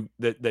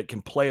that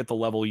can play at the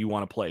level you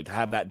want to play, to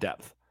have that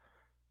depth.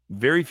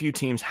 Very few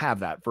teams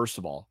have that, first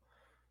of all.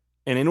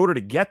 And in order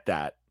to get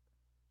that,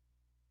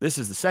 this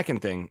is the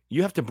second thing,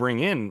 you have to bring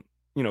in,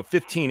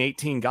 15,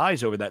 18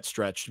 guys over that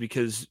stretch,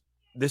 because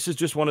this is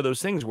just one of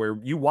those things where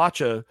you watch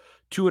a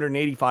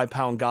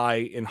 285-pound guy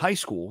in high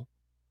school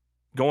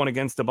going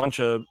against a bunch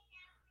of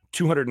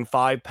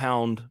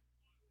 205-pound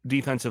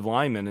defensive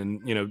linemen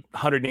and,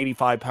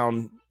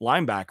 185-pound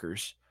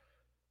linebackers.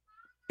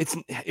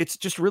 It's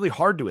just really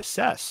hard to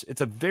assess.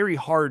 It's a very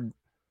hard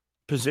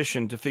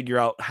position to figure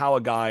out how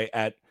a guy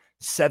at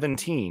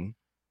 17,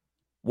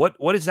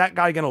 what is that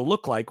guy going to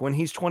look like when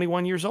he's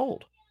 21 years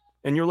old?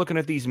 And you're looking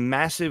at these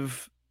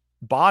massive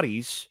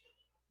bodies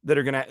that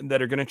are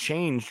going to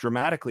change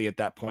dramatically at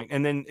that point.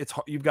 And then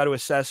you've got to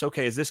assess,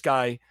 okay, is this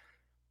guy,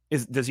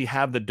 does he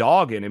have the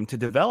dog in him to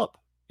develop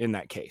in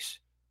that case?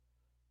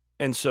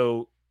 And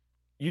so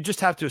you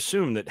just have to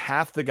assume that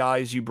half the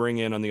guys you bring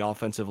in on the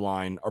offensive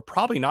line are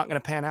probably not going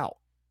to pan out,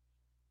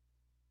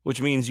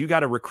 which means you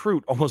got to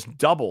recruit almost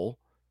double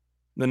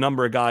the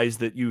number of guys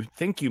that you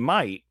think you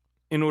might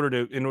in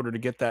order to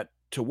get that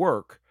to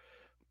work.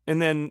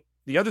 And then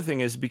the other thing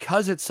is,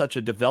 because it's such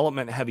a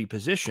development heavy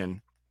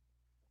position,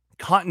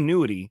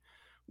 continuity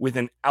with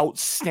an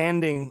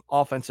outstanding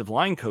offensive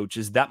line coach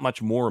is that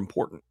much more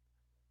important,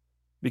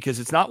 because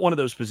it's not one of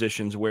those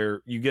positions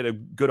where you get a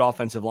good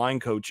offensive line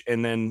coach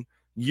and then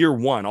year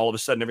one, all of a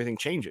sudden everything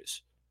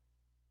changes.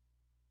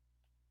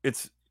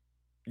 It's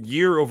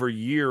year over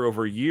year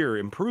over year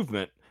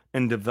improvement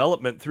and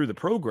development through the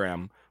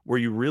program where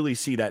you really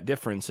see that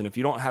difference. And if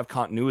you don't have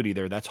continuity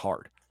there, that's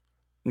hard.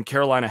 And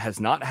Carolina has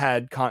not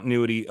had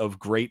continuity of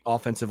great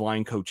offensive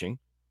line coaching.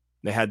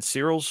 They had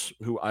Searles,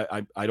 who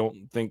I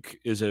don't think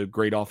is a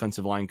great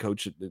offensive line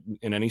coach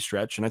in any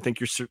stretch. And I think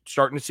you're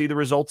starting to see the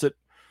results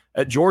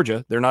At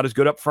Georgia, they're not as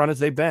good up front as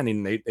they've been,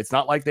 and it's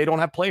not like they don't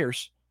have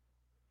players.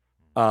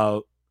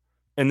 And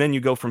then you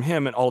go from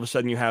him, and all of a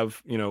sudden you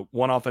have,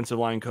 one offensive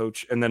line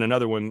coach and then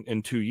another one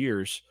in 2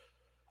 years.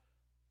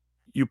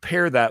 You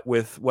pair that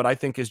with what I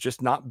think is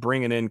just not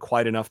bringing in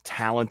quite enough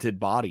talented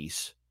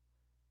bodies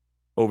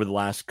over the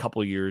last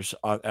couple of years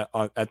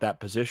at that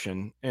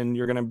position, and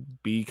you're going to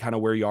be kind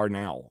of where you are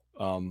now.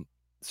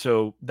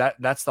 So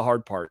that's the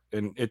hard part,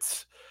 and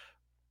it's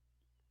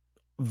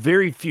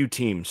very few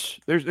teams.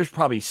 There's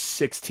probably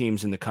 6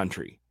 teams in the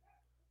country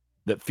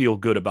that feel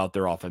good about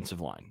their offensive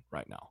line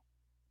right now,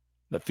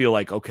 that feel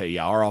like, okay,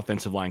 yeah, our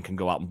offensive line can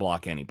go out and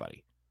block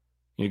anybody.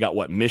 You got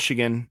what,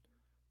 Michigan,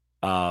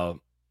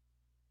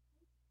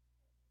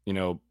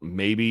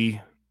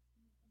 maybe,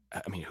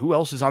 I mean, who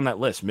else is on that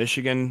list?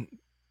 Michigan,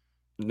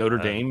 Notre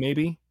Dame,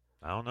 maybe?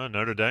 I don't know.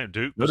 Notre Dame.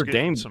 Duke Notre was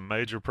getting Dame, some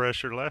major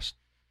pressure last.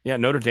 Yeah,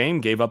 Notre Dame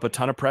gave up a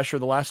ton of pressure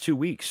the last 2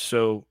 weeks.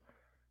 So,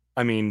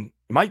 I mean,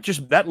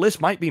 that list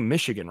might be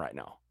Michigan right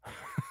now.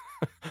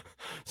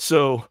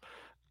 So,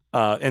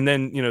 and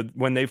then,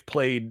 when they've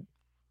played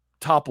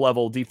top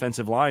level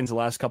defensive lines the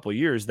last couple of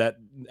years, that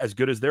as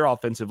good as their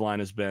offensive line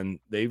has been,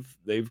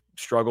 they've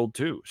struggled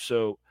too.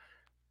 So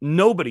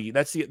nobody,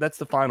 that's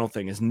the final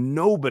thing, is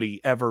nobody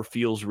ever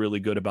feels really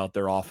good about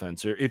their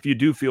offense. Or if you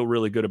do feel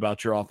really good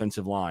about your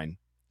offensive line,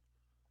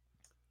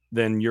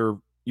 then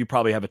you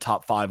probably have a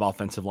top 5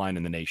 offensive line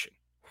in the nation.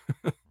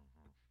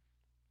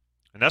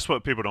 And that's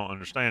what people don't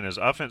understand is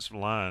offensive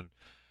line,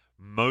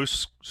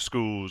 most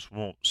schools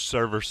want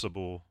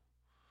serviceable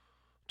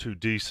to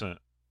decent,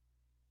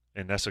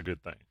 and that's a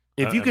good thing.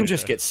 If you can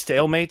just get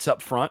stalemates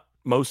up front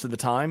most of the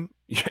time,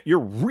 you're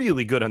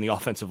really good on the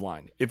offensive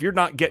line. If you're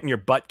not getting your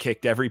butt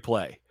kicked every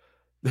play,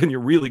 then you're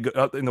really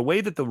good. In the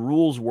way that the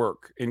rules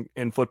work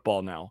in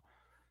football now,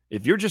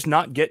 if you're just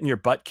not getting your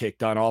butt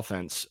kicked on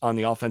offense, on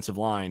the offensive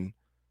line,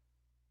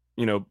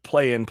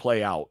 play in,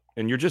 play out,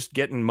 and you're just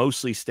getting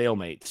mostly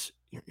stalemates,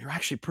 you're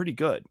actually pretty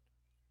good.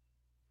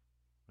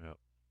 Yeah.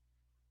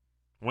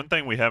 One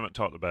thing we haven't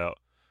talked about,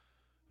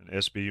 and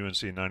SB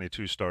UNC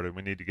 92 started,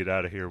 we need to get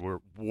out of here. We're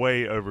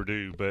way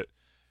overdue, but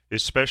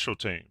it's special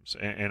teams.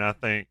 And I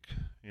think,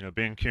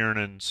 Ben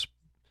Kiernan's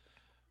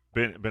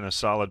been a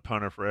solid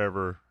punter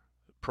forever.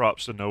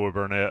 Props to Noah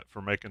Burnett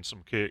for making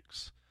some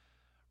kicks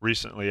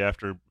recently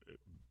after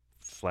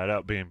flat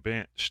out being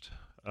benched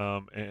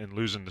and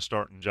losing the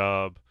starting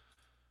job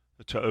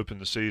to open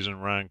the season.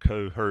 Ryan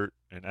Coe hurt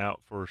and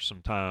out for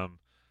some time.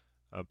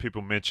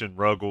 People mentioned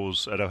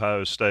Ruggles at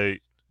Ohio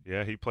State.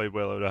 Yeah, he played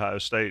well at Ohio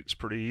State. It's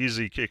pretty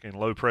easy kicking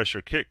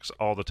low-pressure kicks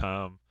all the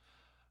time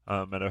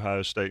at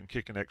Ohio State and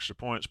kicking extra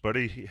points. But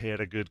he had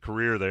a good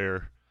career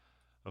there.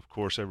 Of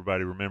course,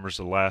 everybody remembers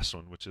the last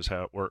one, which is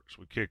how it works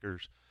with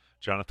kickers.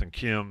 Jonathan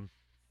Kim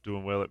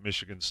doing well at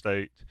Michigan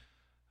State.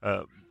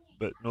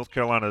 But North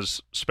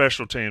Carolina's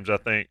special teams, I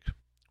think,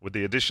 with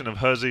the addition of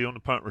Huzzy on the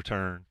punt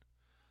return,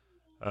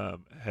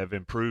 have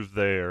improved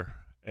there.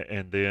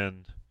 And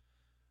then,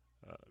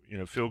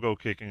 field goal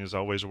kicking is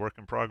always a work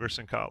in progress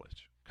in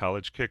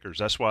college kickers.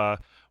 That's why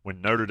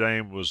when Notre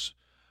Dame was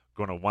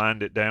going to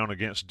wind it down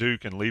against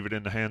Duke and leave it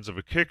in the hands of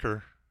a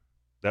kicker,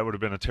 that would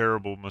have been a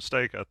terrible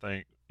mistake, I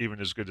think,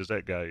 even as good as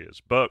that guy is.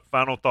 But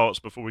final thoughts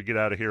before we get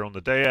out of here. On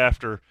the day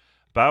after,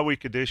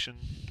 bye-week edition,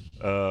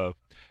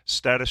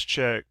 status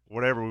check,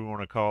 whatever we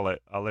want to call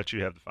it, I'll let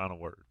you have the final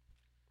word.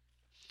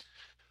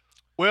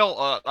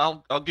 Well,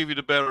 I'll give you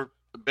the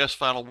best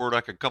final word I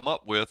could come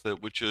up with,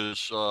 which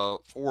is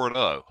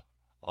 4-0.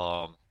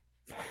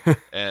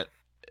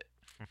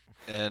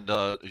 And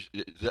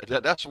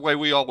that's the way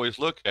we always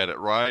look at it,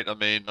 right? I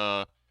mean,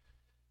 I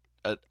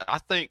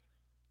think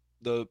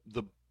the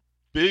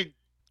big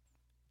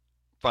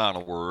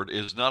final word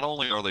is not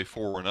only are they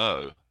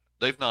 4-0,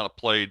 they've not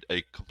played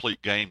a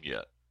complete game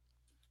yet.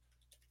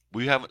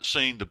 We haven't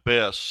seen the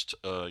best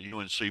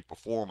UNC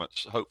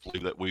performance, hopefully,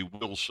 that we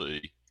will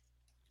see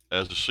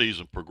as the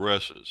season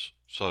progresses.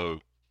 So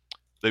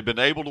they've been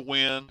able to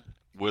win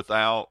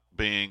without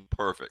being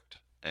perfect.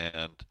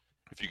 And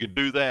if you can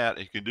do that,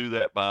 you can do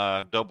that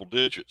by double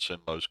digits in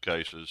most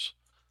cases,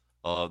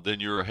 then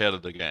you're ahead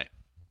of the game.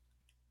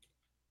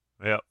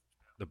 Yep.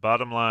 The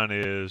bottom line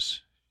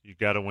is you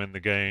got to win the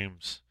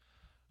games.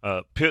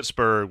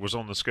 Pittsburgh was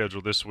on the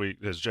schedule this week,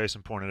 as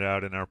Jason pointed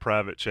out in our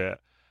private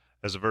chat,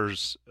 as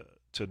averse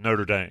to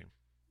Notre Dame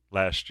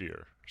last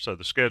year. So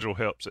the schedule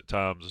helps at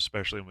times,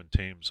 especially when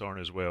teams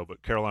aren't as well.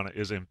 But Carolina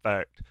is, in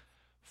fact,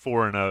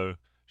 4-0.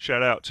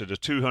 Shout out to the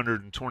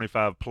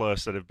 225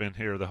 plus that have been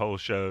here the whole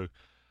show,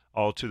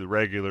 all to the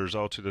regulars,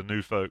 all to the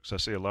new folks. I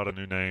see a lot of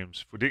new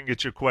names. If we didn't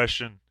get your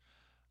question,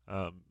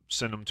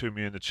 send them to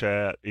me in the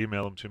chat,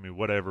 email them to me,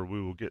 whatever.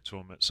 We will get to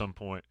them at some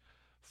point.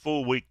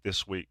 Full week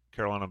this week.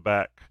 Carolina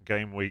back,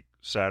 game week,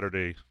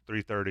 Saturday,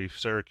 3:30,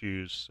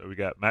 Syracuse. So we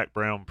got Mac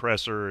Brown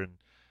presser and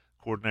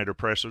coordinator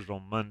pressers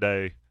on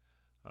Monday.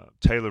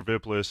 Taylor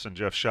Viplis and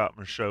Jeff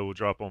Schottman's show will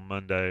drop on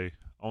Monday.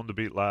 On the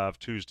Beat Live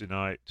Tuesday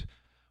night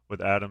with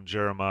Adam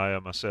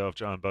Jeremiah, myself,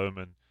 John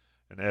Bowman,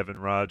 and Evan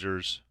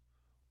Rogers.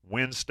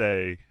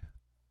 Wednesday,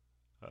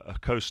 a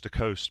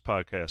coast-to-coast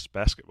podcast.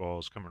 Basketball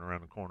is coming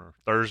around the corner.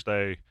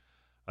 Thursday,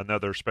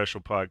 another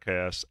special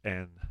podcast,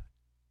 and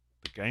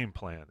the game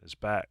plan is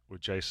back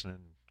with Jason and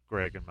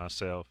Greg and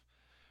myself.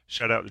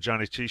 Shout out to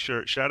Johnny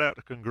T-Shirt. Shout out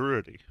to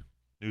Congruity,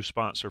 new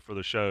sponsor for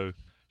the show.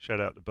 Shout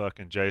out to Buck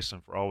and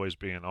Jason for always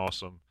being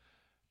awesome.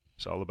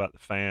 It's all about the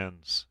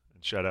fans,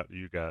 and shout out to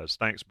you guys.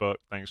 Thanks, Buck.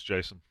 Thanks,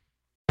 Jason.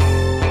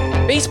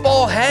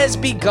 Baseball has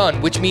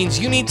begun, which means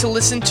you need to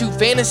listen to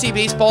Fantasy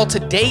Baseball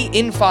Today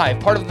in 5,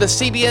 part of the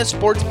CBS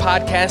Sports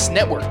Podcast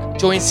Network.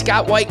 Join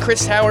Scott White,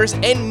 Chris Towers,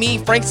 and me,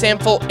 Frank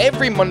Samfel,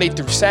 every Monday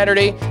through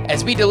Saturday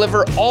as we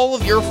deliver all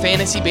of your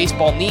fantasy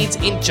baseball needs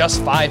in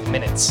just 5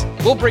 minutes.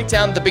 We'll break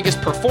down the biggest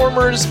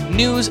performers,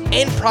 news,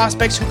 and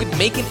prospects who could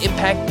make an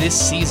impact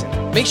this season.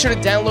 Make sure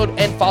to download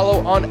and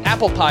follow on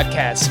Apple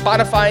Podcasts,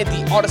 Spotify,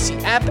 the Odyssey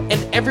app,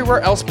 and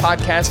everywhere else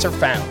podcasts are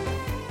found.